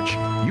Church.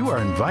 You are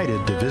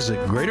invited to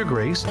visit Greater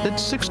Grace at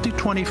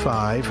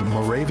 6025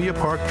 Moravia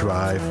Park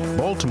Drive,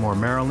 Baltimore,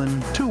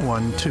 Maryland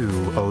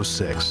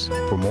 21206.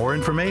 For more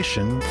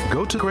information,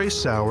 go to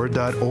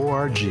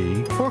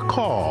gracehour.org or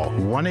call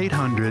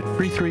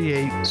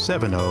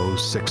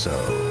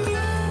 1-800-338-7060.